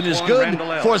completion is good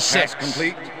for 6.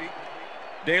 Complete.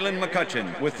 Dalen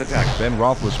McCutcheon with the tackle. Ben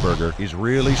Roethlisberger is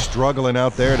really struggling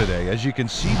out there today. As you can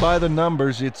see by the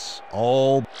numbers, it's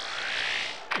all...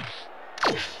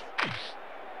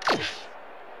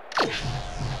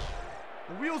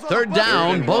 Third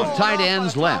down, both tight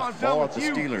ends left. Ball at the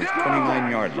Steelers'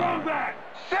 29-yard line.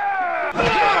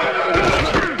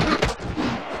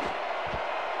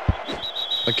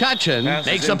 McCutcheon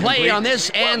makes a play on this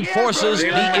and forces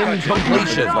the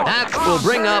incompletion. That will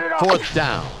bring up 4th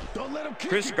down.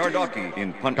 Chris Gardocki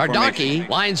in punt Gardocki formation.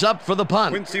 lines up for the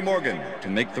punt. Quincy Morgan to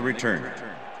make the return.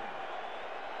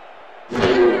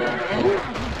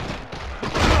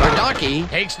 Gardocki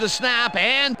takes the snap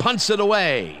and punts it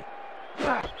away.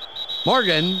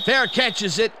 Morgan fair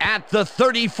catches it at the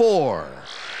 34.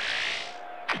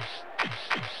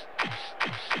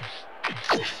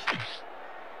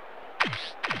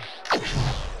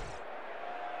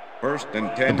 First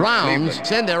and 10. The Browns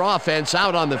send their offense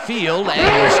out on the field and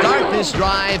will start this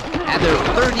drive at their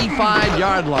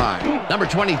 35-yard line. Number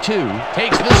 22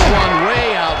 takes this one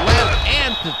way out left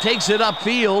and takes it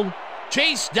upfield.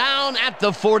 Chased down at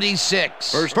the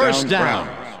 46. First down.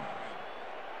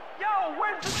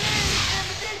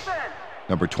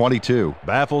 Number 22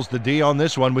 baffles the D on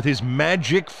this one with his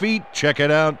magic feet. Check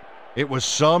it out. It was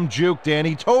some juke,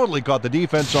 Danny. Totally caught the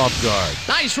defense off guard.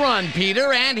 Nice run,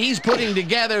 Peter, and he's putting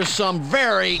together some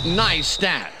very nice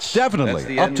stats.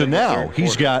 Definitely. Up to now,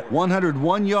 he's got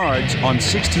 101 yards on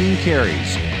 16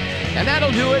 carries. And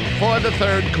that'll do it for the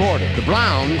 3rd quarter. The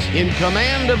Browns in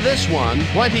command of this one,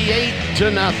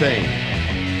 28-0.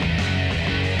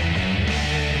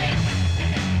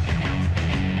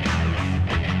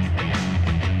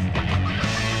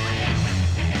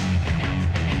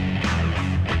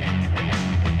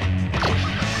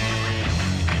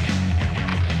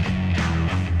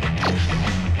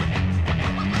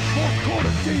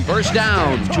 First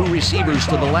down, 2 receivers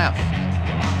to the left.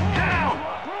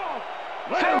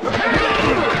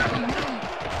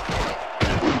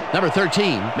 Number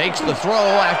 13 makes the throw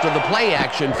after the play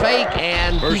action fake,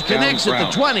 and he connects at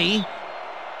the 20.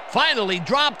 Finally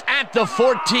dropped at the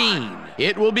 14.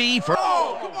 It will be for...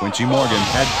 Quincy Morgan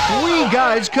had 3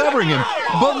 guys covering him,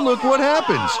 but look what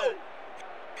happens.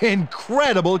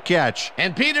 Incredible catch.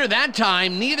 And Peter, that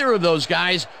time, neither of those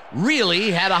guys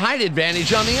really had a height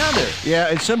advantage on the other. Yeah,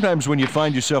 and sometimes when you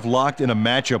find yourself locked in a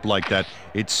matchup like that,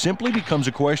 it simply becomes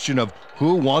a question of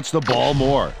who wants the ball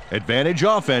more. Advantage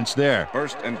offense there.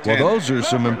 First and 10. Well, those are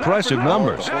some impressive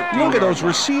numbers. Look at those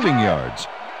receiving yards.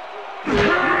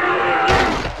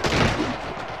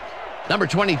 Number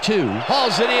 22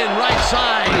 hauls it in right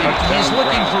side. He's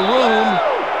looking for room.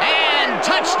 And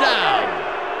touchdown.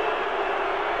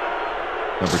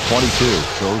 Number 22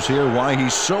 shows here why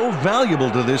he's so valuable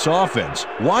to this offense.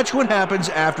 Watch what happens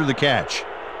after the catch.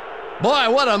 Boy,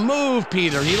 what a move,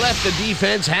 Peter. He left the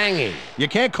defense hanging. You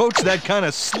can't coach that kind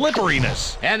of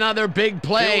slipperiness. Another big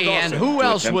play, and who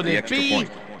else would it be?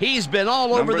 He's been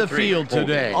all over the field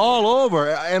today. All over,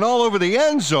 and all over the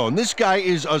end zone. This guy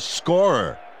is a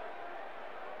scorer.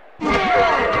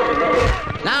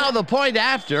 Now the point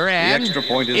after, and the extra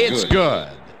point is good.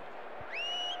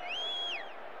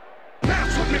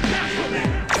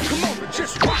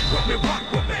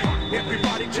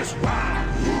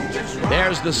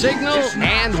 There's the signal,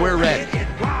 and we're ready.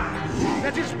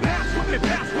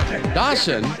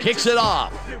 Dawson kicks it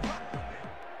off.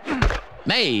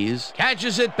 Mays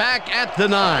catches it back at the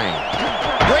 9.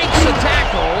 Breaks a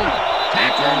tackle.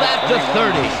 Tackled at the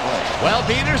 30. Well,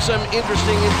 Peter, some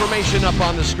interesting information up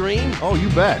on the screen. Oh, you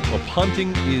bet. Well,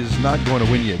 punting is not going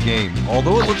to win you a game.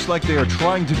 Although it looks like they are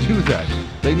trying to do that.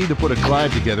 They need to put a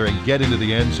drive together and get into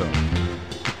the end zone.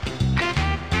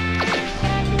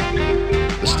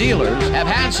 The Steelers have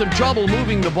had some trouble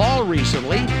moving the ball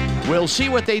recently. We'll see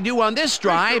what they do on this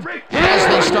drive as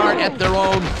they start at their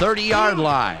own 30-yard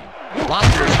line.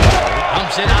 Roethlisberger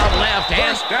pumps it out left,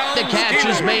 and the catch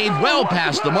is made well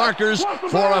past the markers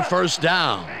for a first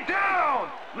down.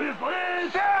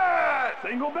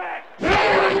 Single back.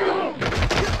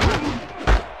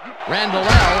 Randall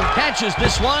L. catches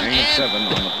this one,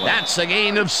 and that's a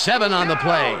gain of 7 on the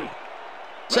play.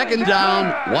 Second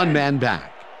down, one man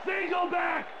back. Single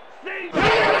back.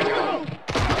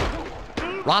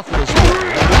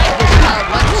 Roethlisberger rifles it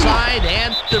out left side,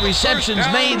 and the reception's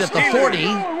made at the 40.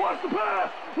 What's the pass?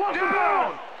 What's the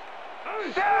down?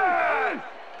 Set.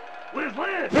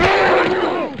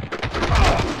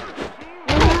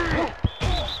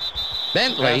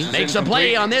 Bentley makes a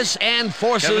play on this and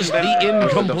forces the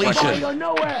incompletion.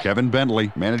 Kevin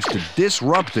Bentley managed to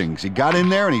disrupt things. He got in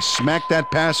there and he smacked that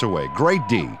pass away. Great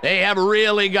D. They have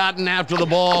really gotten after the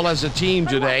ball as a team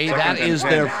today. That is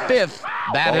their 5th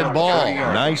batted ball.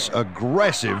 Nice,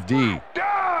 aggressive D.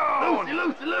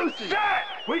 Lucy. Set.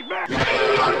 Wait back.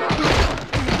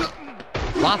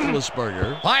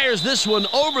 Roethlisberger fires this one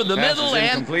over the middle,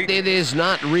 and it is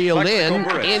not reeled in.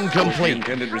 Incomplete.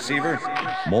 Intended receiver.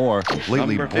 Moore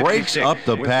completely breaks up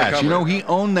the pass. You know, he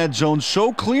owned that zone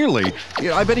so clearly.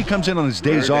 I bet he comes in on his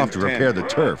days off to repair the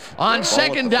turf. On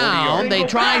second down, they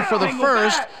try for the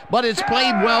first, but it's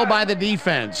played well by the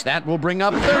defense. That will bring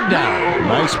up third down.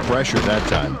 Nice pressure that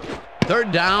time.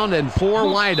 Third down and 4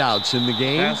 wideouts in the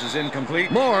game. Pass is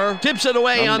incomplete. Moore tips it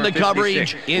away on the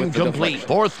coverage. Incomplete.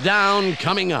 Fourth down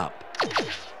coming up.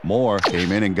 Moore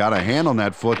came in and got a hand on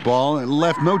that football and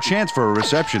left no chance for a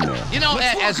reception there. You know,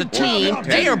 as a team,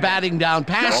 they are batting down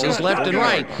passes left and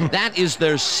right. That is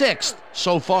their 6th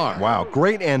so far. Wow,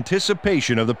 great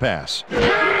anticipation of the pass.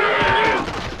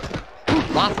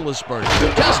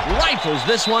 Roethlisberger just rifles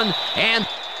this one, and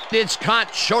it's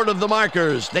caught short of the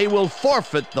markers. They will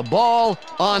forfeit the ball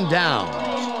on downs.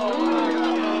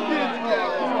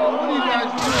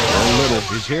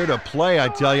 Little is here to play, I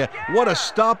tell you. What a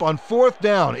stop on fourth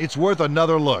down. It's worth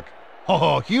another look.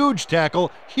 Oh, huge tackle,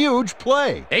 huge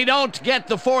play. They don't get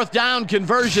the fourth down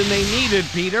conversion they needed,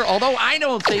 Peter, although I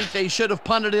don't think they should have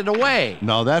punted it away.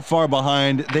 No, that far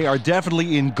behind, they are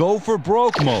definitely in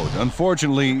go-for-broke mode.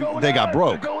 Unfortunately, they got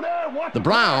broke. The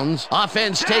Browns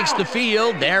offense takes the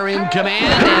field. They're in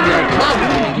command, and they'll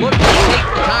probably look to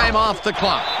take time off the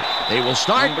clock. They will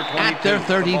start at their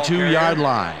 32-yard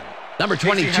line. Number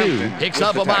 22 picks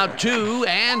up about 2,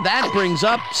 and that brings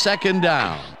up second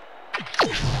down.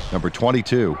 Number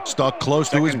 22 stuck close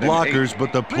to his blockers,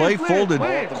 but the play folded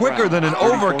quicker than an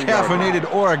over-caffeinated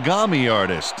origami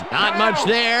artist. Not much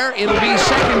there. It'll be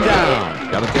second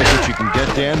down. Gotta take what you can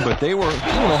get, Dan, but they were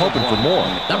hoping for more.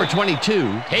 Number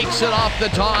 22 takes it off the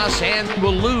toss and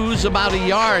will lose about a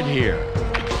yard here.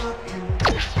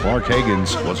 Mark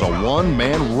Higgins was a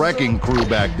one-man wrecking crew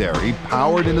back there. He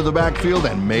powered into the backfield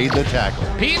and made the tackle.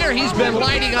 Peter, he's been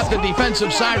lighting up the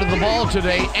defensive side of the ball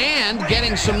today and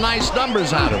getting some nice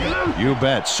numbers out of it. You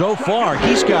bet. So far,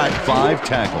 he's got 5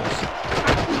 tackles.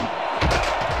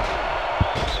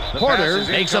 Porter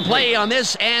makes a play on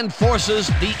this and forces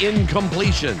the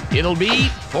incompletion. It'll be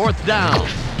fourth down.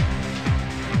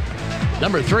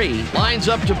 Number 3 lines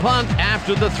up to punt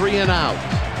after the 3 and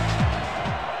out.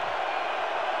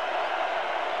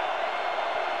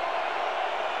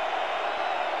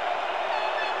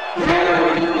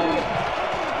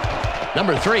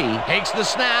 Number 3 takes the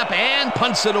snap and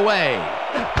punts it away.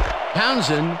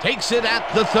 Townsend takes it at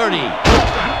the 30.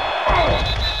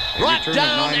 Brought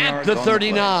down at the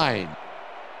 39.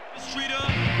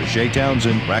 Shea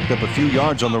Townsend racked up a few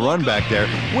yards on the run back there,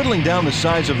 whittling down the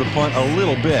size of the punt a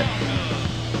little bit.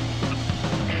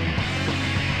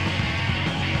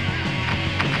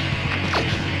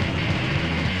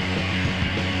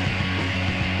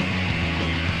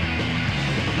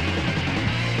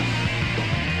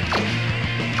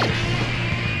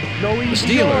 The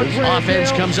Steelers'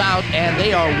 offense comes out, and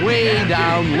they are way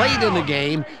down late in the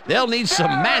game. They'll need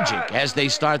some magic as they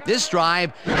start this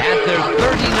drive at their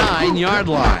 39-yard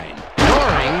line.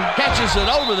 Doring catches it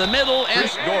over the middle, and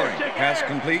Chris Doring, pass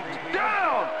complete.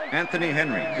 Anthony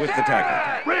Henry with the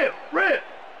tackle. Rip.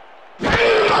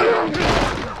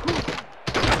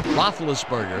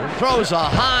 Roethlisberger throws a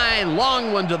high,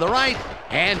 long one to the right,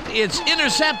 and it's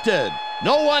intercepted.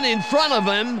 No one in front of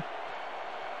him.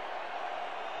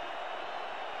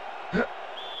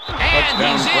 And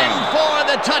he's in for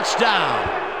the touchdown.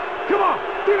 Come on,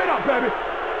 give it up, baby.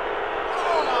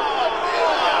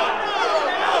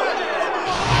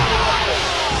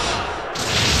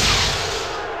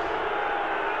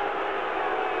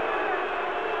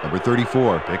 Number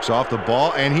 34 picks off the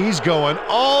ball, and he's going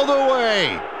all the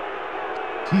way.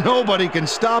 Nobody can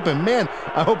stop him. Man,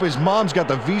 I hope his mom's got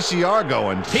the VCR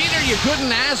going. Peter, you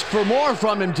couldn't ask for more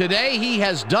from him today. He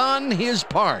has done his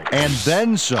part. And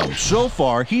then some. So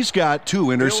far, he's got 2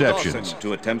 interceptions.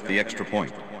 To attempt the extra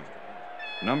point.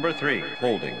 Number 3,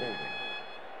 holding.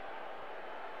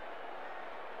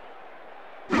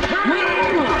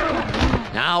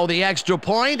 Now the extra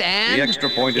point, and the extra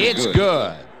point is it's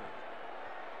good.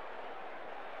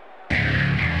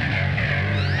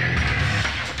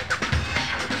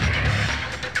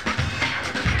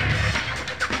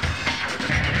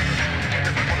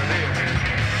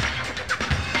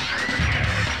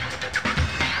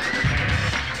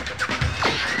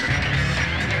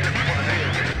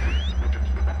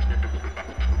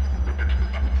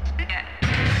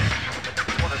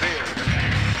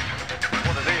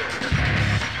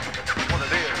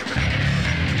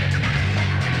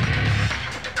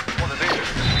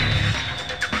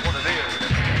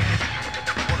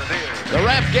 The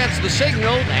ref gets the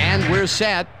signal, and we're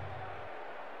set.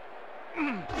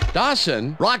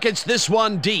 Dawson rockets this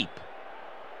one deep.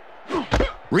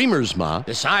 Riemersma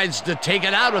decides to take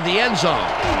it out of the end zone.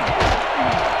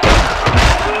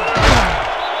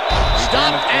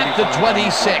 Stopped at the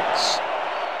 26.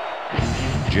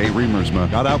 Jay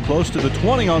Riemersma got out close to the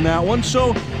 20 on that one,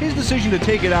 so his decision to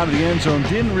take it out of the end zone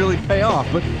didn't really pay off,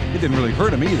 but it didn't really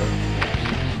hurt him either.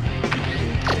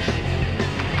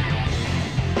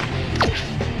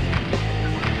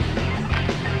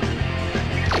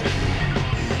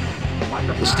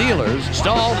 The Steelers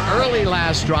stalled early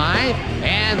last drive,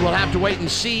 and we'll have to wait and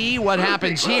see what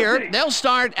happens here. They'll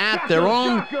start at their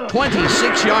own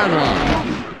 26-yard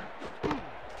line.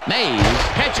 Mays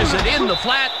catches it in the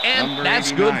flat, and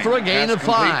that's good for a gain of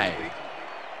 5.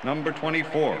 Number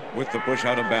 24 with the push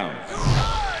out of bounds.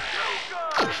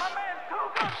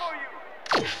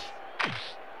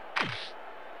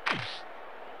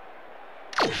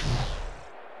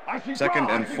 Second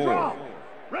and 4.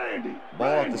 Ball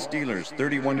at the Steelers'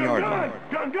 31-yard line.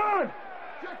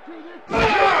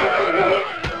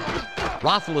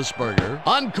 Roethlisberger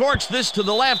uncorks this to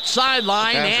the left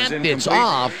sideline, and it's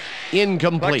off.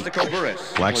 Incomplete.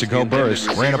 Plaxico Burress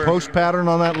ran a post pattern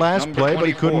on that last play, but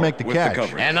he couldn't make the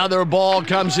catch. Another ball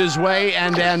comes his way,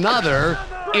 and another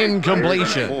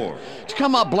incompletion. To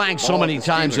come up blank so many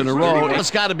times in a row,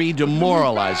 it's got to be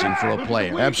demoralizing for a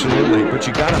player. Absolutely, but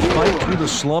you got to fight through the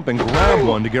slump and grab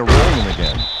one to get rolling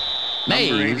again.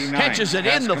 Mays catches it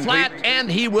in the flat,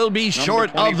 and he will be short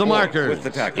of the markers.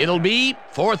 It'll be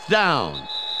 4th down.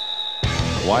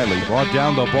 Wiley brought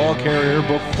down the ball carrier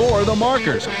before the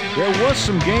markers. There was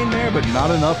some gain there, but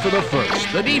not enough for the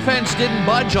first. The defense didn't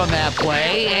budge on that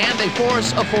play, and they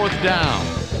force a 4th down.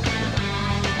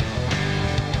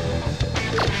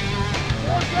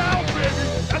 Down, baby.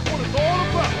 That's what it's all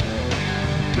about.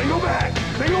 Single back.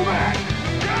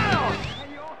 Down.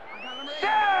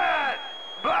 Set.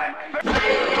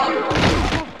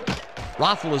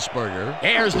 Roethlisberger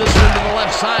airs this one to the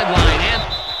left sideline, and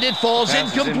it falls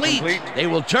incomplete. They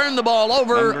will turn the ball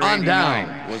over on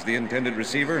down. Was the intended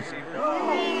receiver.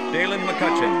 Dalen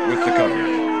McCutcheon with the cover.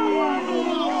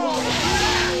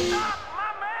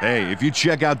 Hey, if you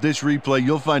check out this replay,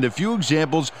 you'll find a few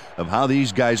examples of how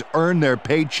these guys earn their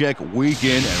paycheck week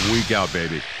in and week out,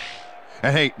 baby.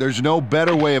 And hey, there's no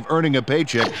better way of earning a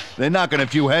paycheck than knocking a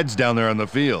few heads down there on the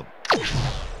field.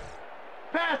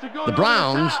 The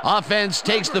Browns offense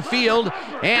takes the field,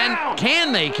 and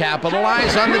can they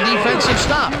capitalize on the defensive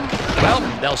stop? Well,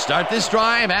 they'll start this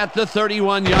drive at the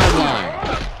 31-yard line.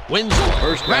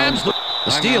 Winslow grabs the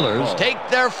The Steelers take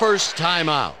their first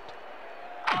timeout.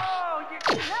 Oh, you're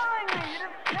killing me.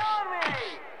 You're killing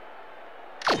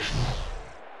me.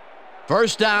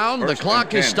 First down, the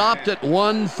clock is stopped at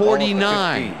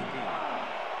 1:49.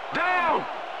 Down.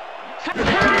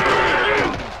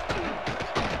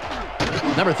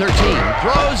 Number 13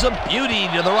 throws a beauty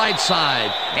to the right side,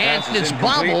 and it's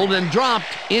bobbled and dropped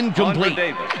incomplete.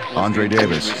 Andre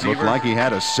Davis looked like he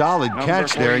had a solid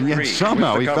catch there, and yet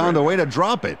somehow he found a way to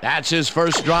drop it. That's his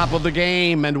first drop of the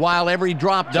game, and while every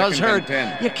drop does hurt,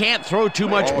 you can't throw too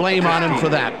much blame on him for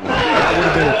that. That would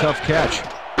have been a tough catch.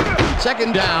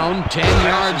 Second down, 10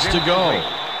 yards to go.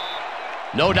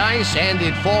 No dice, and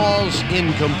it falls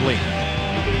incomplete.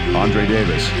 Andre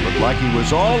Davis looked like he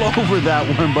was all over that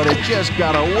one, but it just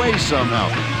got away somehow.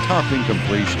 Tough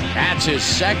incompletion. That's his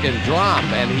second drop,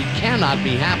 and he cannot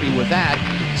be happy with that.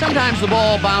 Sometimes the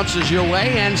ball bounces your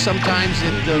way, and sometimes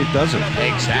it doesn't.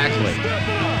 Exactly.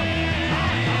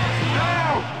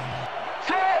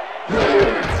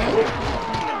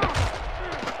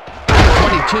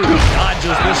 22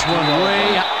 dodges this one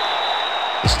way out.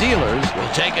 The Steelers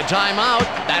will take a timeout.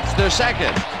 That's their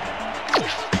second.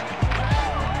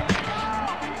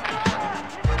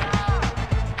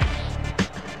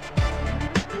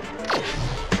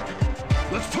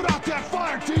 Let's put out that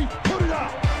fire, T. Put it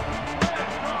out.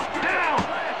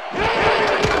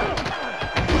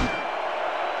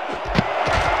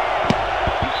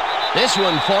 This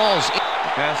one falls.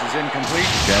 Pass is incomplete.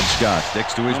 Chad Scott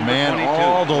sticks to his man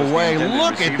all the way.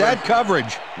 Look at that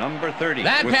coverage. Number 30.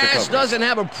 That pass doesn't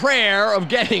have a prayer of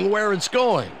getting where it's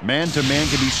going. Man-to-man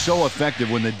can be so effective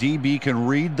when the DB can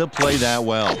read the play that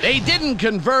well. They didn't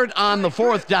convert on the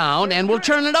fourth down and will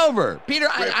turn it over. Peter,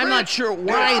 I'm not sure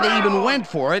why they even went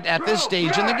for it at this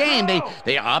stage in the game.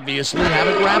 They obviously have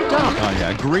it wrapped up. Oh,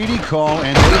 yeah, greedy call,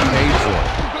 and they paid for it.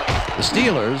 The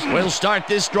Steelers will start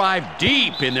this drive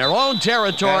deep in their own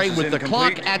territory with the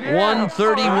clock at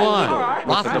 1:31.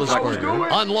 Roethlisberger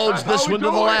unloads this one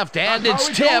to the left, and it's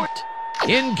tipped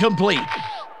incomplete.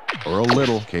 Earl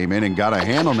Little came in and got a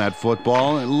hand on that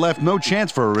football and left no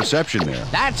chance for a reception there.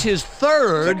 That's his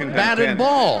third batted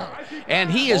ball, and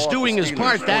he is doing his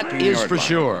part, that is for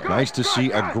sure. Nice to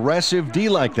see aggressive D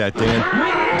like that, Dan.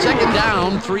 Second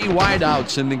down, 3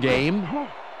 wideouts in the game.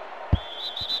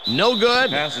 No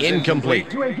good,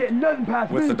 incomplete. You ain't getting nothing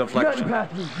past me. With the deflection.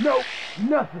 Nothing past me. Nope,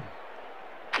 nothing.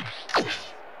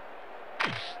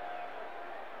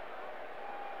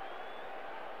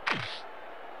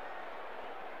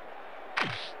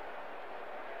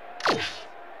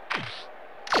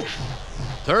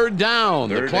 Third down,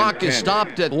 the clock is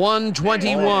stopped at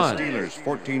 1:21. Steelers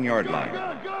 14-yard line.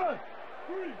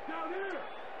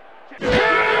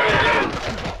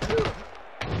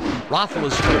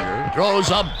 Roethlisberger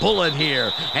throws a bullet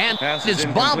here, and it's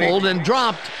bobbled and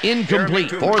dropped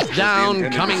incomplete. Fourth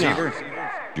down coming up.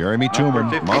 Jeremy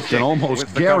Toomer muffed an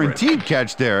almost guaranteed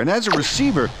catch there, and as a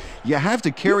receiver, you have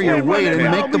to carry your weight and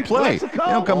make the play. They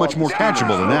don't got much more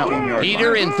catchable than that one.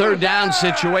 Peter, in third down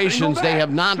situations, they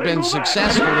have not been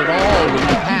successful at all with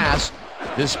the pass.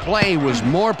 This play was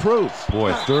more proof.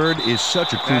 Boy, third is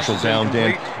such a crucial down,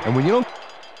 Dan, and when you don't...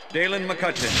 Dalen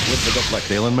McCutcheon with the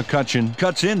deflection. Dalen McCutcheon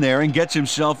cuts in there and gets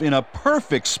himself in a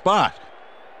perfect spot.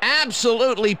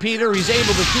 Absolutely, Peter. He's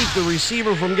able to keep the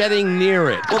receiver from getting near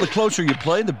it. Well, the closer you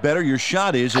play, the better your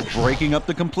shot is at breaking up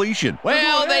the completion.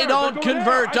 Well, they don't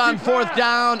convert on fourth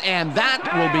down, and that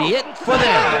will be it for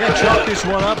them. They chalk this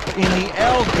one up in the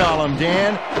L column,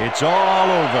 Dan. It's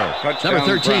all over. Number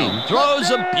 13 throws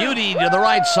a beauty to the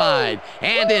right side,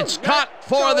 and it's caught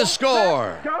for the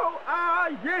score. Yeah.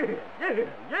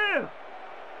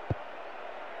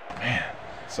 Man,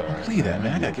 sorry. Leave that,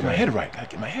 man. I gotta get my head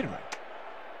right.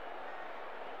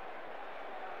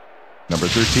 Number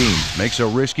 13 makes a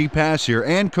risky pass here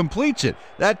and completes it.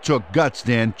 That took guts,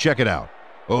 Dan. Check it out.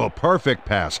 Oh, perfect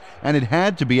pass. And it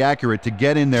had to be accurate to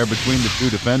get in there between the two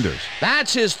defenders.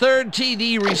 That's his third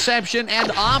TD reception,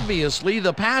 and obviously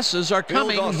the passes are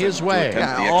coming his way.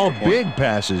 Yeah, all big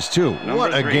passes, too.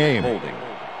 What a game. Holding.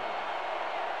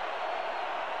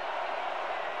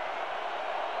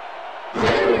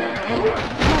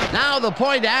 Now the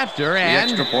point after,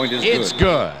 and extra point is it's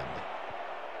good.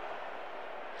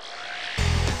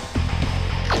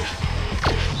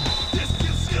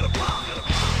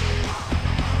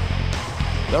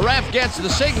 The ref gets the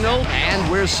signal,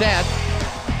 and we're set.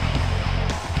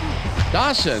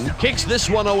 Dawson kicks this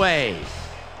one away.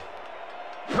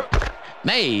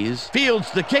 Mays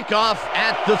fields the kickoff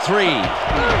at the 3.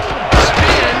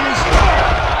 Spins.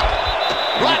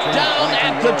 Brought down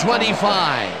at the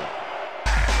 25.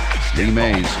 Lee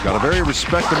Mays got a very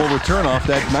respectable return off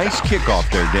that nice kickoff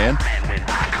there, Dan.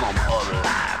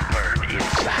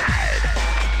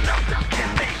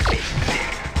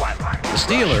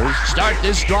 Steelers start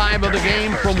this drive of the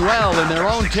game from well in their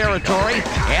own territory,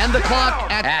 and the clock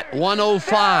at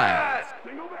 1:05.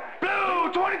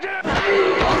 Blue 22.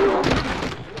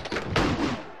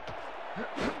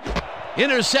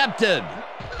 Intercepted.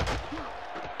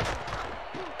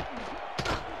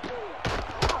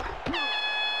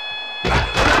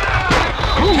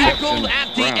 Tackled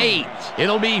at the 8.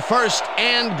 It'll be 1st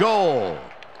and goal.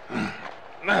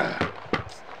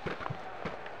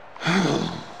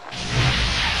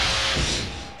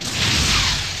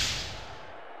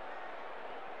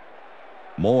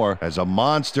 Moore has a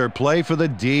monster play for the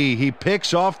D. He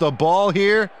picks off the ball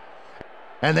here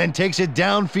and then takes it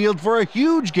downfield for a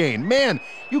huge gain. Man,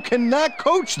 you cannot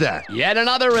coach that. Yet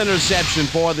another interception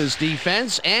for this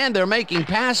defense, and they're making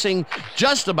passing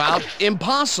just about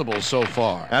impossible so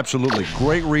far. Absolutely.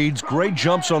 Great reads, great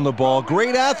jumps on the ball,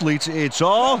 great athletes. It's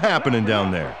all happening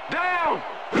down there. Down.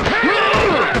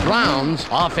 The Browns'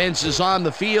 offense is on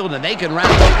the field, and they can wrap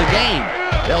up the game.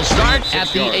 They'll start at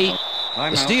the 8.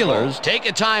 The Steelers take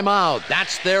a timeout.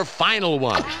 That's their final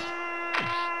one.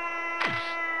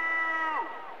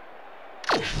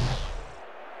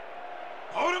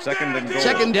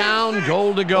 Second down,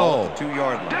 goal to go.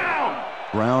 2-yard line.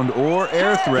 Ground or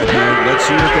air threat here. Let's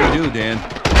see what they do, Dan.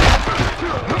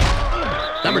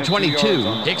 Number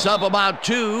 22 picks up about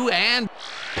 2, and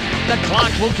the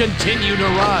clock will continue to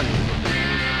run.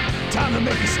 Time to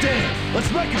make a stand. Let's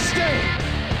make a stand.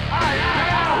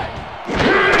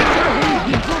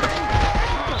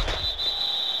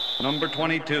 Number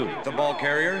 22, the ball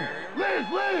carrier,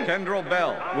 Kendrell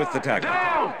Bell with the tackle.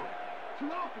 Down.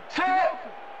 Set.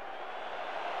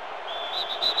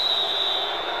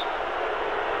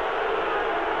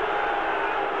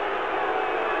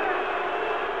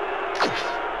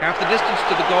 Half the distance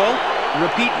to the goal.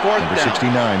 Repeat 4th Number down.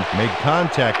 69 made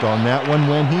contact on that one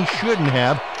when he shouldn't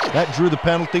have. That drew the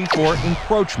penalty for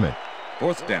encroachment.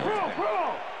 4th down.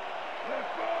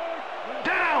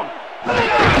 Down.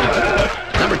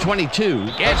 Number 22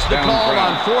 gets the call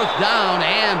on 4th down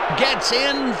and gets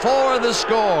in for the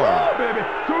score. Baby.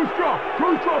 Cruise draw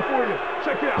for you.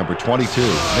 Check it out. Number 22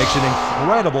 makes an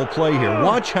incredible play here.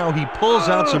 Watch how he pulls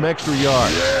out some extra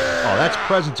yards. Oh, that's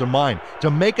presence of mind.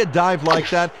 To make a dive like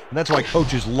that, and that's why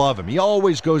coaches love him. He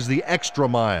always goes the extra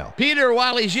mile. Peter,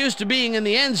 while he's used to being in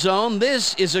the end zone,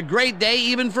 this is a great day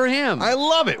even for him. I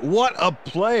love it. What a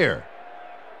player.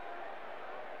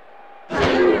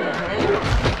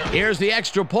 Here's the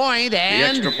extra point,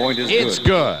 and extra point is it's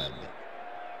good.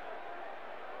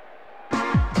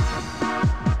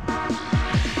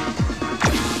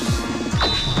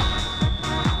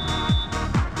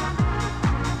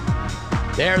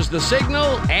 There's the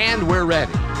signal, and we're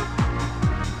ready.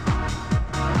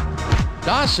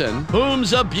 Dawson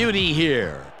booms a beauty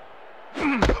here.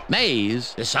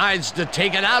 Mays decides to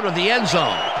take it out of the end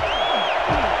zone.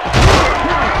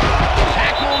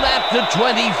 Tackled at the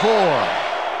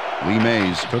 24. Lee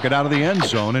Mays took it out of the end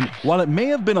zone, and while it may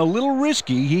have been a little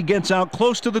risky, he gets out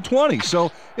close to the 20,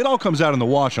 so it all comes out in the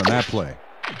wash on that play.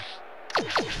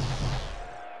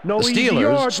 The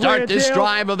Steelers start this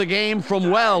drive of the game from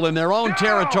well in their own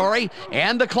territory,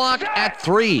 and the clock at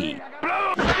 3.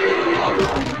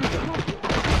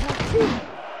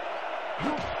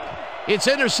 It's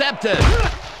intercepted.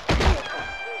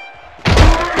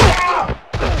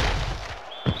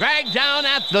 Dragged down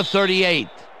at the 38.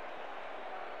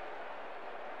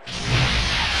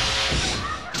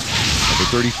 Number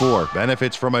 34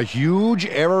 benefits from a huge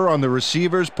error on the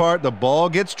receiver's part. The ball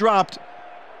gets dropped,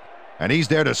 and he's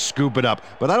there to scoop it up,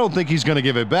 but I don't think he's going to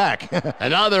give it back.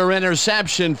 Another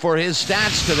interception for his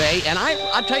stats today, and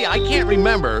I'll tell you, I can't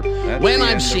remember when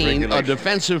I've seen a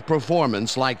defensive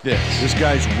performance like this. This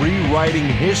guy's rewriting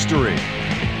history.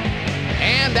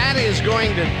 And that is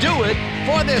going to do it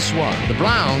for this one. The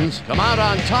Browns come out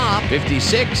on top,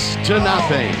 56-0.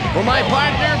 For my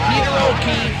partner, Peter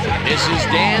O'Keefe, this is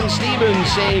Dan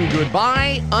Stevens saying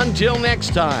goodbye until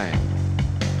next time.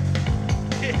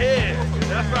 Yeah,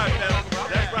 that's right, fellas.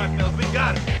 That's right, fellas. We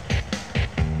got it.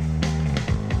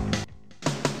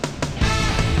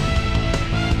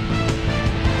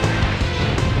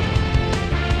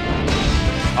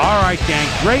 All right, gang.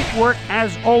 Great work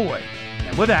as always.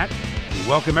 And with that, we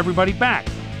welcome everybody back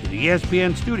to the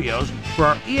ESPN studios for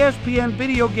our ESPN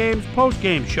Video Games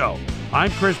postgame show. I'm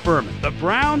Chris Berman. The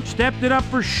Browns stepped it up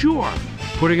for sure,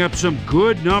 putting up some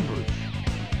good numbers.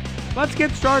 Let's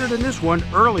get started in this one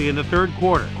early in the third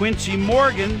quarter. Quincy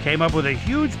Morgan came up with a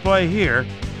huge play here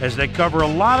as they cover a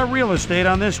lot of real estate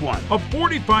on this one. A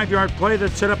 45-yard play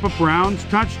that set up a Browns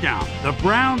touchdown. The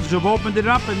Browns have opened it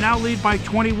up and now lead by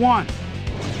 21.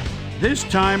 This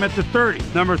time at the 30.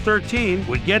 Number 13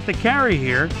 would get the carry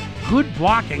here Good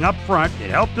blocking up front. It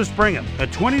helped to spring him. A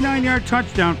 29-yard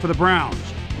touchdown for the Browns.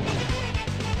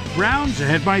 Browns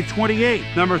ahead by 28.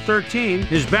 Number 13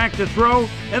 is back to throw,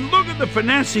 and look at the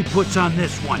finesse he puts on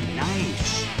this one.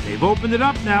 Nice. They've opened it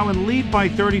up now and lead by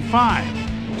 35.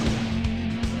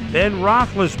 Ben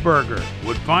Roethlisberger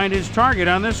would find his target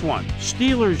on this one.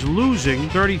 Steelers losing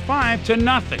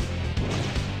 35-0.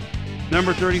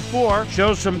 Number 34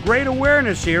 shows some great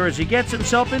awareness here as he gets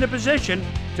himself into position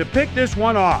to pick this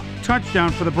one off.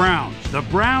 Touchdown for the Browns. The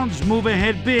Browns move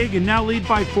ahead big and now lead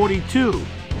by 42.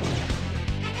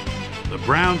 The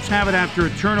Browns have it after a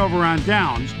turnover on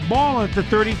downs. Ball at the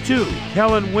 32.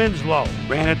 Kellen Winslow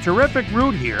ran a terrific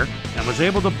route here and was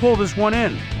able to pull this one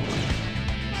in.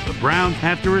 The Browns,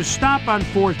 after a stop on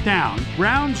 4th down,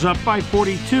 Browns up by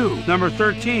 42. Number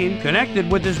 13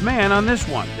 connected with his man on this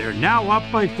one. They're now up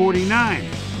by 49.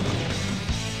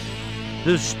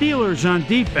 The Steelers on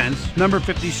defense, number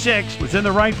 56, was in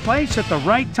the right place at the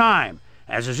right time,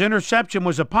 as his interception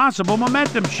was a possible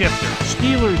momentum shifter.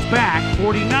 Steelers back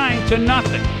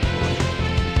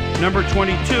 49-0. Number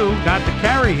 22 got the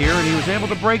carry here and he was able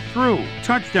to break through.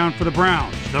 Touchdown for the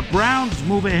Browns. The Browns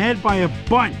move ahead by a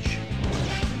bunch.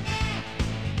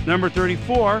 Number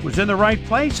 34 was in the right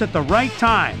place at the right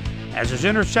time, as his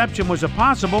interception was a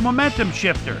possible momentum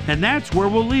shifter. And that's where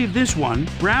we'll leave this one.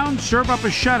 Browns serve up a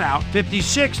shutout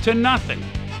 56-0.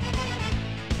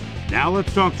 Now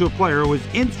let's talk to a player who was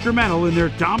instrumental in their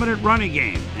dominant running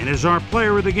game and is our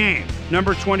player of the game.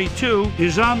 Number 22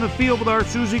 is on the field with our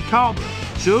Susie Calder.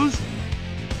 Suze?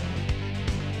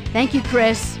 Thank you,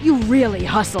 Chris. You really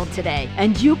hustled today,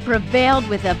 and you prevailed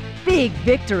with a big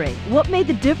victory. What made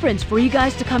the difference for you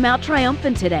guys to come out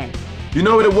triumphant today? You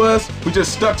know what it was? We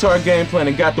just stuck to our game plan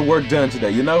and got the work done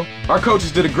today, you know? Our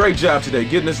coaches did a great job today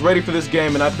getting us ready for this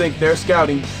game, and I think their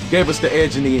scouting gave us the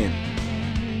edge in the end.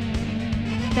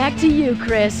 Back to you,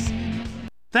 Chris.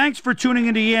 Thanks for tuning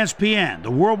into ESPN,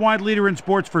 the worldwide leader in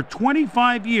sports for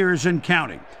 25 years and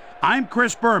counting. I'm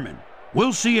Chris Berman.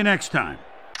 We'll see you next time.